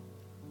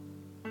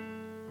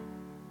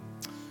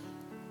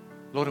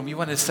 Lord, and we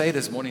want to say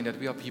this morning that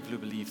we are people who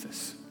believe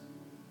this.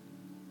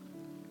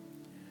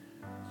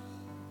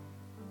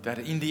 That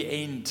in the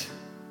end,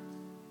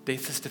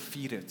 death is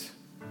defeated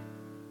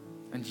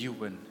and you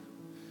win.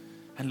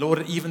 And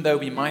Lord, even though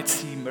we might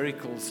see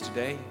miracles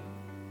today,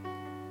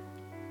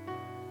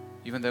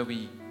 even though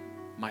we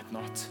might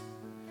not,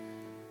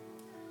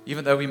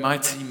 even though we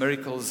might see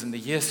miracles in the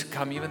years to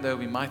come, even though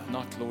we might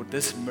not, Lord,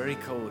 this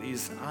miracle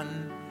is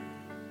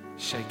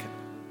unshaken.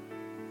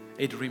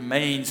 It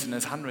remains, and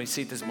as Henry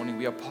said this morning,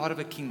 we are part of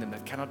a kingdom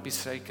that cannot be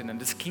shaken, and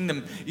this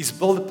kingdom is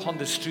built upon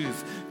this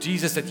truth,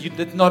 Jesus, that you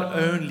did not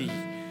only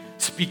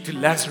speak to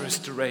Lazarus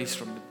to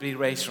be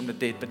raised from the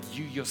dead, but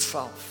you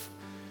yourself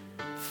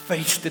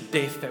faced the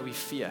death that we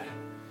fear,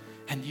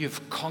 and you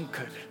have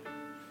conquered.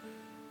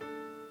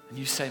 And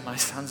you say, my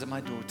sons and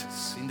my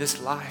daughters, in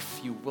this life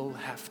you will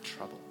have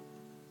trouble.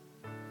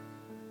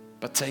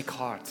 But take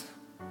heart,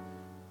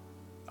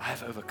 I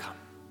have overcome.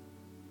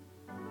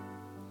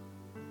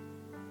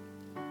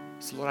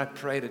 So Lord, I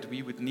pray that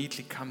we would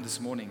neatly come this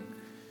morning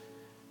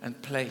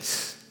and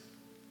place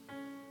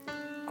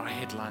our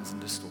headlines in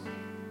the story.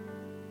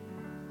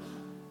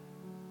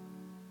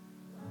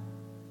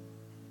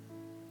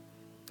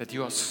 That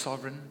you are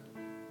sovereign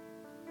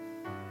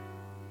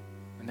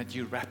and that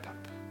you wrap up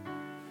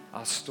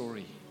our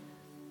story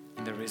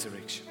in the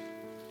resurrection.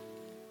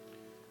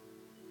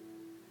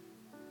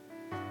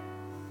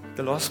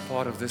 The last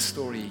part of this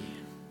story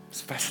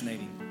is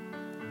fascinating.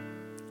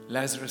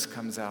 Lazarus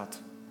comes out.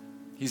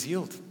 He's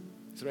healed.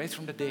 He's raised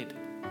from the dead.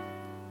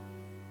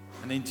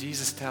 And then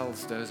Jesus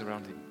tells those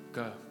around him,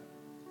 go,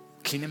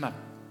 clean him up,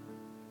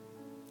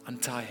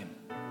 untie him,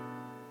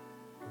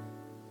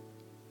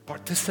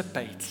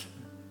 participate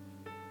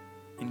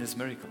in this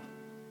miracle.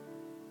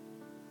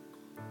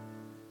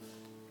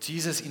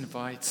 Jesus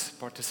invites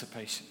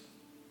participation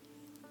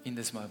in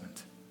this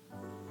moment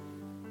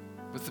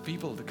with the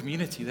people, the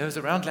community, those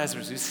around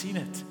Lazarus who've seen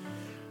it.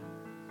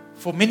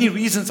 For many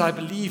reasons, I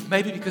believe,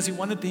 maybe because he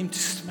wanted them to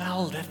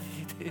smell that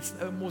there's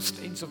no more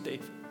stench of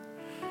death.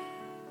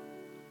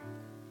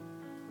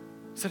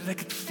 So that they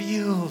could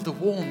feel the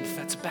warmth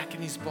that's back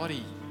in his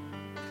body.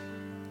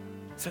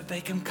 So that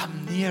they can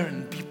come near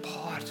and be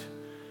part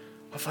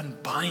of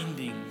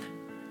unbinding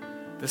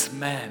this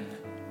man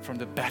from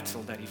the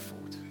battle that he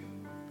fought.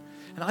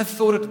 And I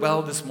thought it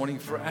well this morning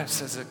for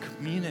us as a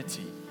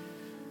community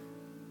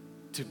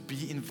to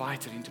be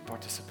invited into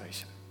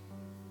participation.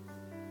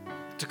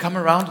 To come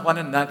around one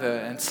another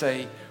and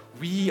say,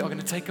 we are going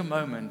to take a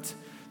moment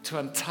to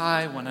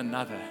untie one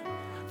another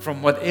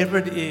from whatever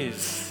it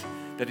is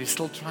that is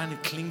still trying to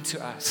cling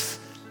to us.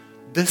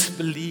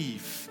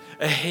 Disbelief,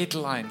 a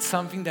headline,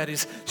 something that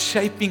is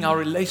shaping our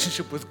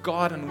relationship with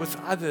God and with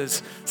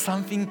others,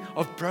 something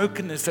of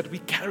brokenness that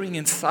we're carrying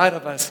inside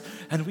of us.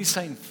 And we're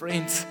saying,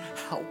 friends,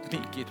 help me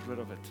get rid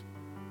of it.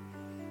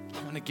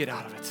 I want to get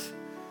out of it.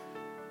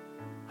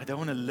 I don't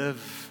want to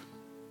live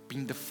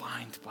being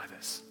defined by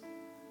this.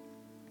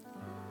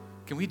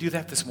 Can we do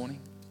that this morning?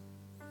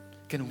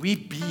 Can we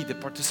be the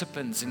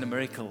participants in the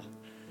miracle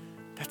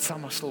that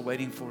some are still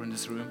waiting for in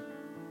this room?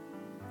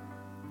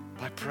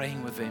 By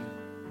praying with them,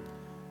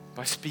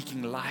 by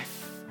speaking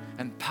life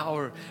and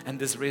power and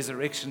this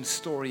resurrection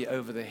story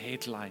over the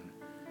headline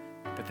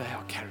that they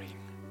are carrying.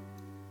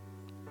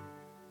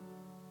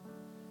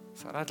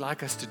 So what I'd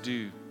like us to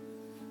do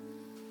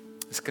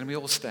is, can we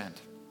all stand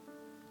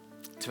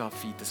to our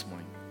feet this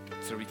morning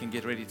so we can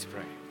get ready to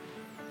pray?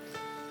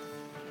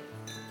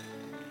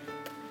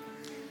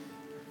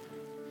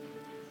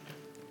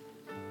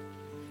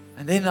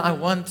 And then I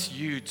want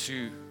you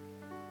to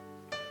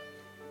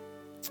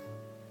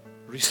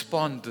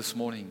respond this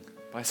morning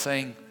by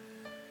saying,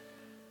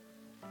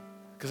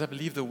 because I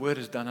believe the word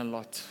has done a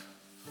lot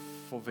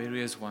for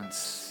various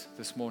ones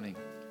this morning,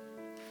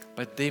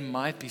 but there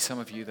might be some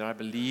of you that I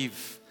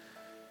believe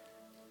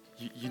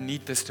you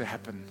need this to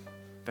happen,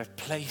 that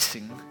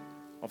placing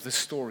of the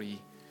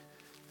story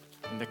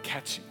in the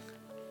catching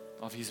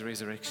of his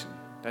resurrection.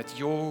 That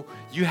you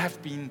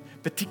have been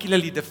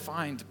particularly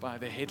defined by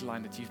the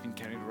headline that you've been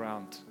carrying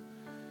around.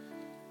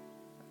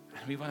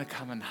 And we want to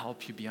come and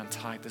help you be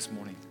untied this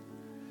morning.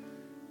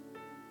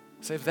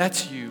 So if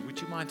that's you, would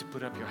you mind to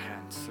put up your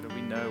hands so that we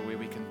know where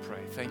we can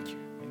pray? Thank you.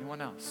 Anyone?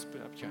 Anyone else?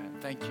 Put up your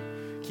hand. Thank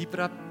you. Keep it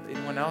up.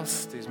 Anyone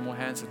else? There's more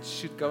hands that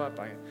should go up,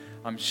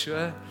 I'm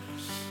sure.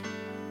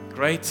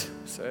 Great.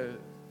 So,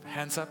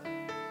 hands up.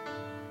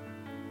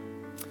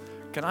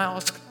 Can I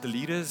ask the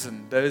leaders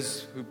and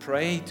those who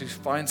pray to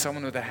find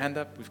someone with a hand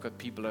up? We've got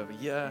people over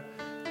here,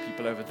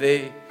 people over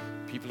there,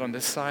 people on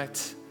this side.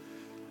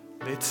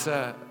 Let's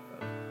go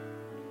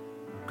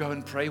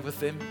and pray with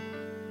them.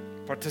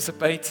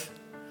 Participate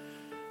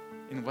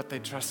in what they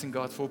trust in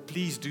God for.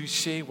 Please do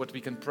share what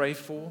we can pray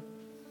for.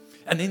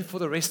 And then for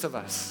the rest of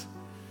us,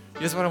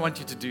 here's what I want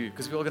you to do,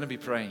 because we're all going to be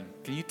praying.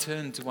 Can you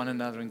turn to one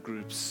another in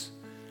groups?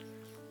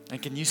 And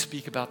can you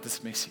speak about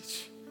this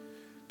message?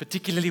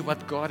 Particularly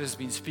what God has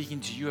been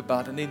speaking to you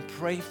about. And then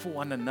pray for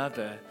one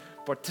another.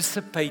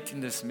 Participate in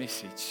this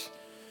message.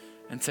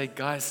 And say,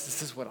 guys,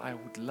 this is what I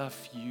would love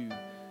you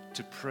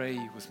to pray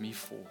with me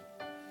for.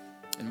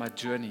 In my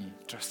journey,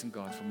 trusting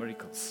God for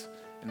miracles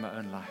in my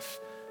own life.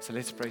 So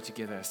let's pray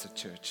together as a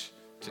church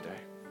today.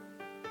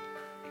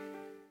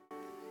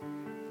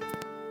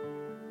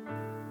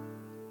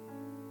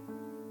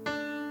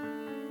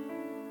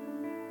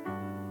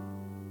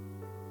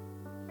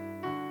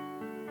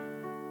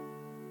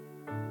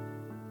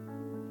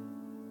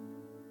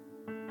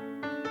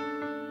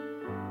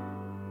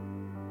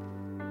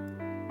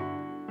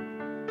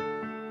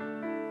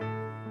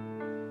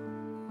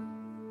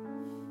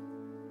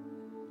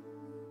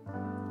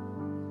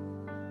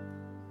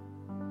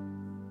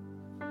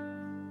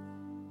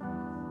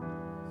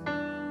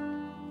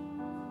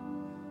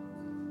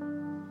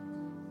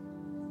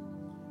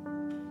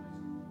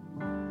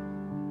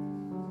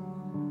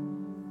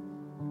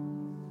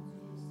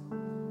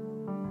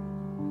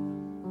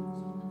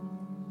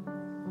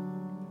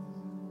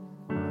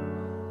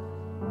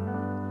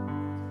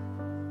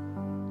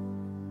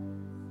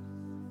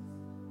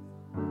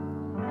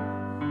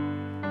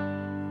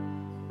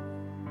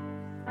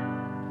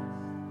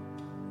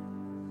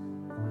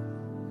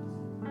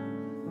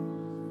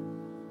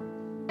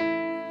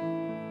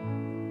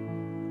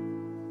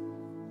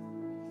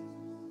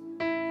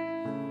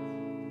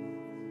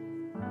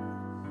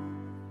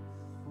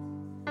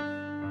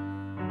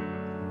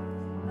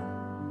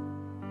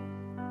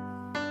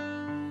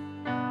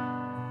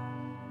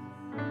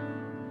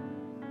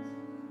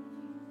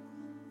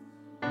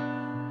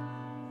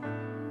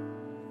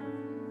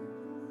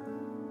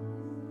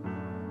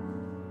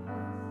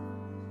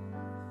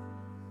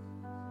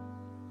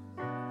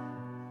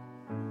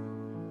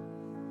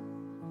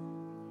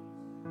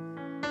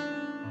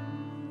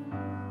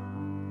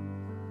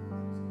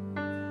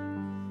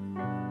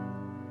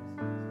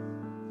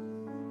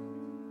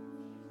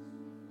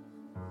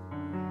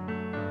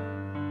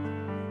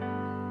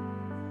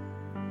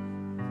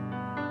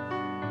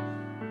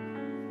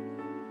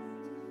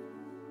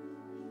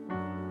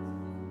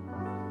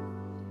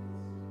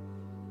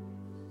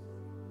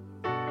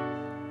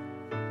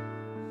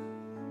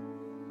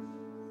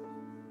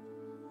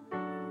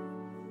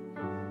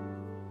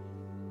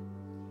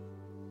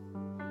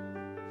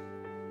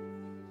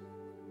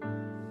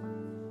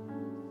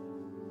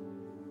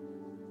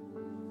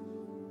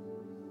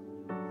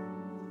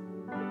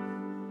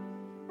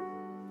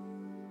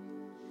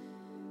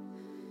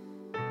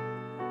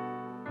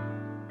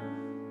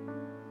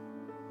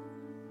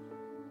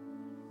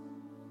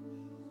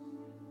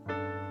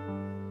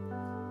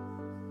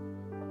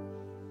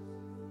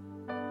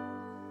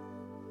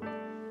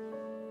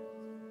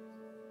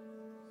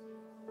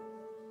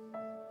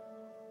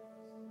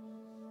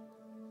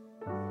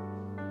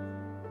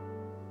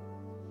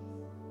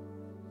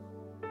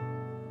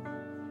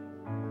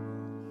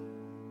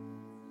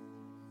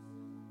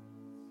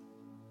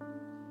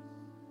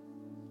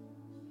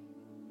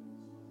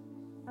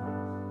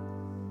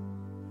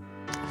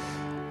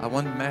 I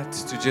want Matt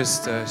to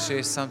just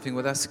share something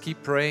with us.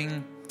 Keep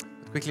praying.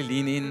 Quickly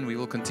lean in. We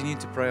will continue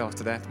to pray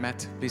after that.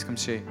 Matt, please come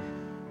share.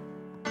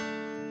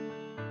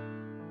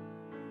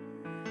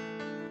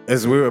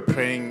 As we were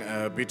praying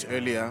a bit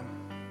earlier,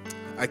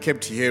 I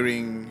kept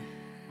hearing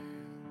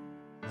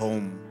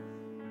home.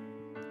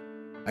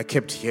 I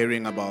kept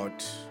hearing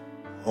about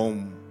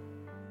home.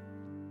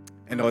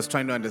 And I was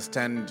trying to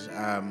understand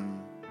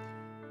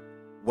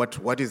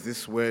what is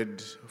this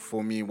word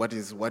for me? What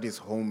is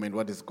home and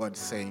what is God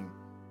saying?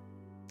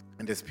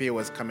 And as Pierre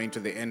was coming to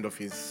the end of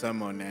his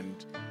sermon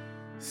and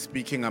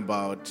speaking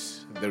about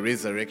the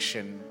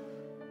resurrection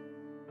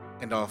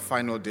and our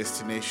final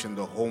destination,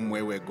 the home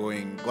where we're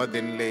going, God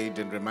then laid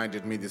and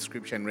reminded me the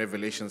scripture in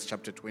Revelations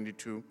chapter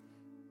 22.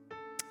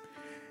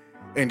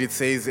 And it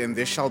says, "And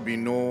there shall be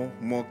no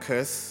more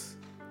curse,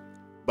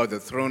 but the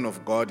throne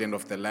of God and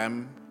of the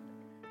Lamb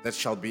that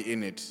shall be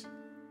in it,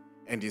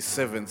 and his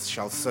servants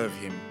shall serve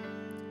him.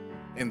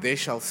 And they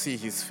shall see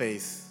his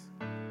face,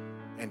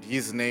 and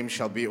his name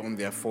shall be on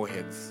their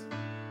foreheads.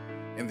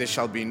 And there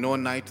shall be no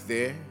night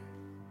there,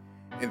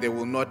 and they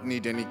will not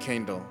need any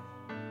candle,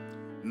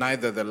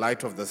 neither the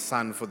light of the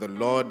sun, for the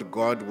Lord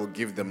God will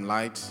give them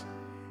light,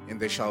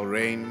 and they shall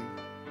reign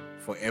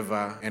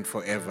forever and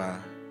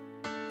forever.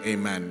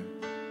 Amen."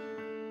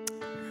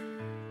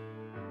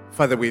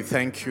 Father, we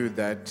thank you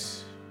that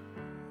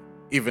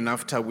even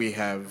after we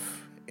have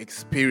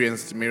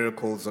experienced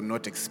miracles or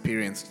not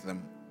experienced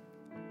them.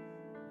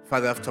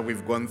 Father, after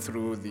we've gone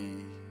through the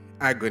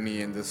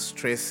agony and the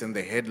stress and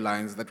the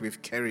headlines that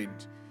we've carried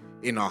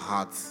in our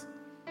hearts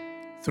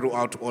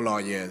throughout all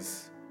our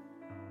years.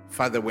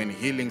 Father, when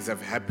healings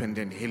have happened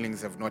and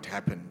healings have not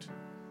happened.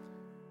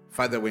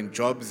 Father, when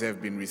jobs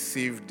have been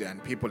received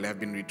and people have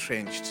been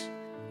retrenched.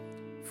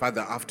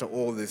 Father, after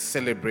all the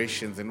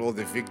celebrations and all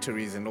the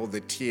victories and all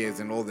the tears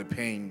and all the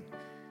pain,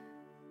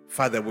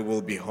 Father, we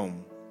will be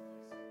home.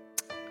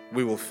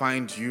 We will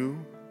find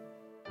you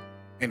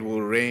and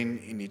will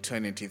reign in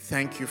eternity.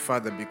 Thank you,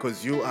 Father,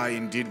 because you are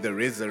indeed the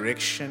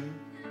resurrection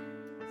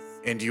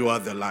and you are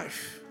the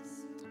life.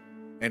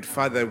 And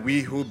Father,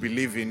 we who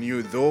believe in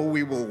you, though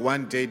we will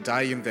one day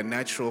die in the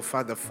natural,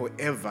 Father,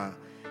 forever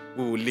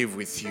we will live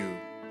with you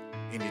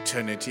in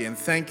eternity. And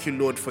thank you,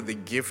 Lord, for the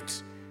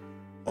gift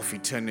of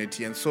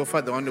eternity. And so,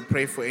 Father, I want to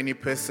pray for any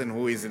person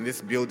who is in this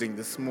building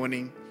this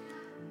morning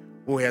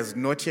who has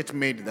not yet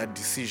made that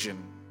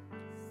decision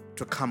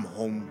to come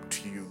home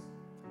to you.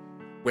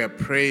 We're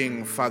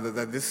praying, Father,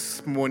 that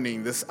this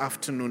morning, this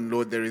afternoon,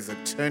 Lord, there is a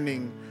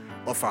turning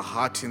of a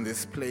heart in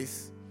this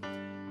place.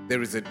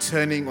 There is a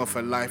turning of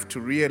a life to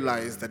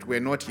realize that we're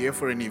not here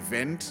for an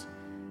event.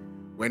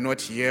 We're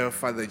not here,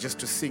 Father, just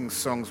to sing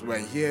songs. We're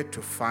here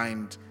to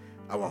find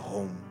our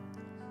home.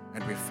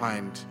 And we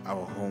find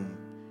our home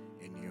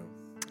in you.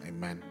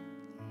 Amen.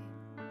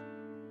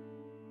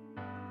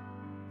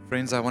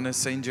 Friends, I want to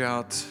send you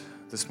out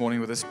this morning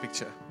with this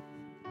picture.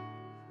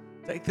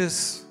 Take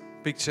this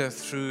picture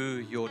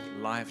through your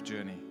life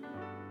journey.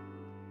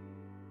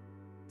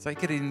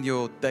 Take it in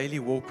your daily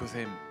walk with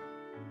Him.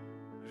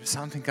 If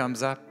something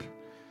comes up,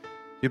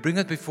 you bring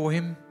it before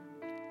Him.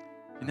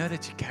 You know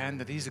that you can,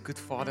 that He's a good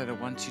Father that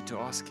wants you to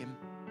ask Him,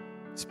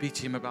 speak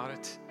to Him about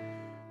it,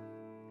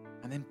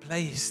 and then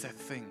place that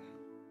thing.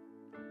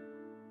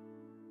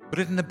 Put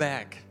it in the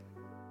bag.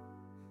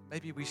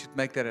 Maybe we should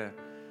make that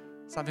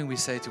something we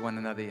say to one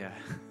another here.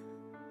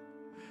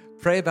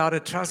 Pray about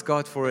it, trust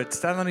God for it,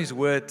 stand on His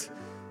word,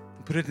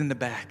 and put it in the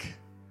bag.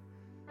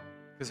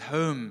 Because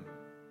home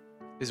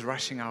is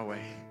rushing our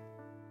way.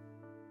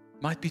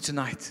 Might be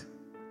tonight.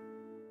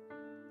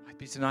 Might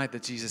be tonight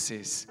that Jesus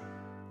is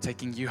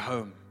taking you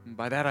home. And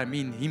by that I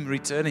mean Him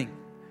returning.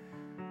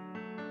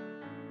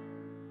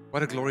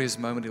 What a glorious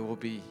moment it will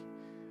be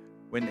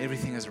when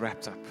everything is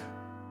wrapped up.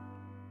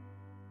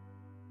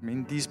 I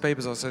mean, these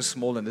papers are so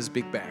small in this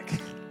big bag.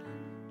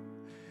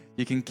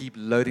 You can keep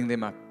loading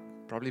them up.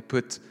 Probably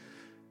put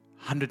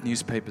 100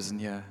 newspapers in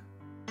here.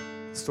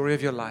 The story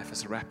of your life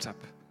is wrapped up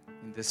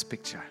in this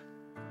picture.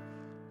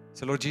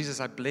 So Lord Jesus,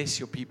 I bless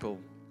your people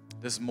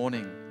this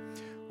morning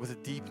with a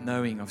deep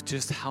knowing of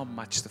just how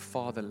much the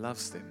Father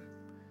loves them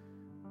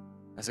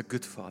as a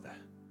good Father.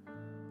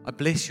 I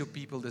bless your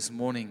people this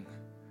morning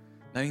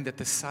knowing that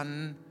the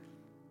Son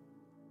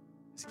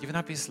has given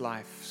up His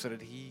life so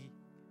that He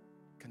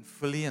can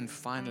fully and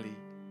finally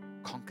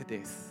conquer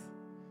death.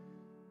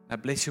 I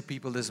bless your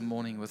people this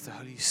morning with the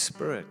Holy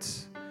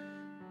Spirit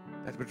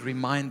that would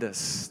remind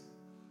us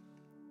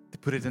to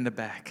put it in the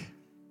bag,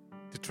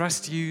 to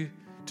trust you,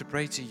 to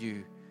pray to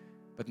you,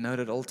 but know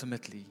that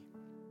ultimately,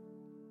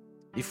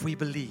 if we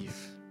believe,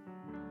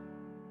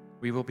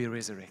 we will be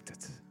resurrected.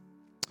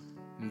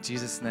 In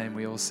Jesus' name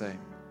we all say,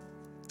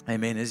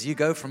 amen. As you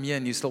go from here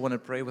and you still want to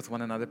pray with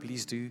one another,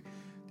 please do.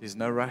 There's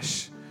no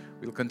rush.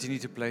 We'll continue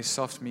to play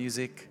soft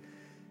music.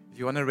 If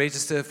you want to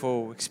register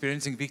for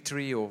experiencing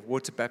victory or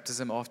water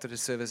baptism after the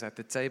service at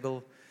the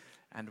table,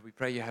 and we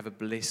pray you have a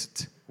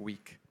blessed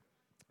week.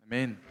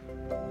 Amen.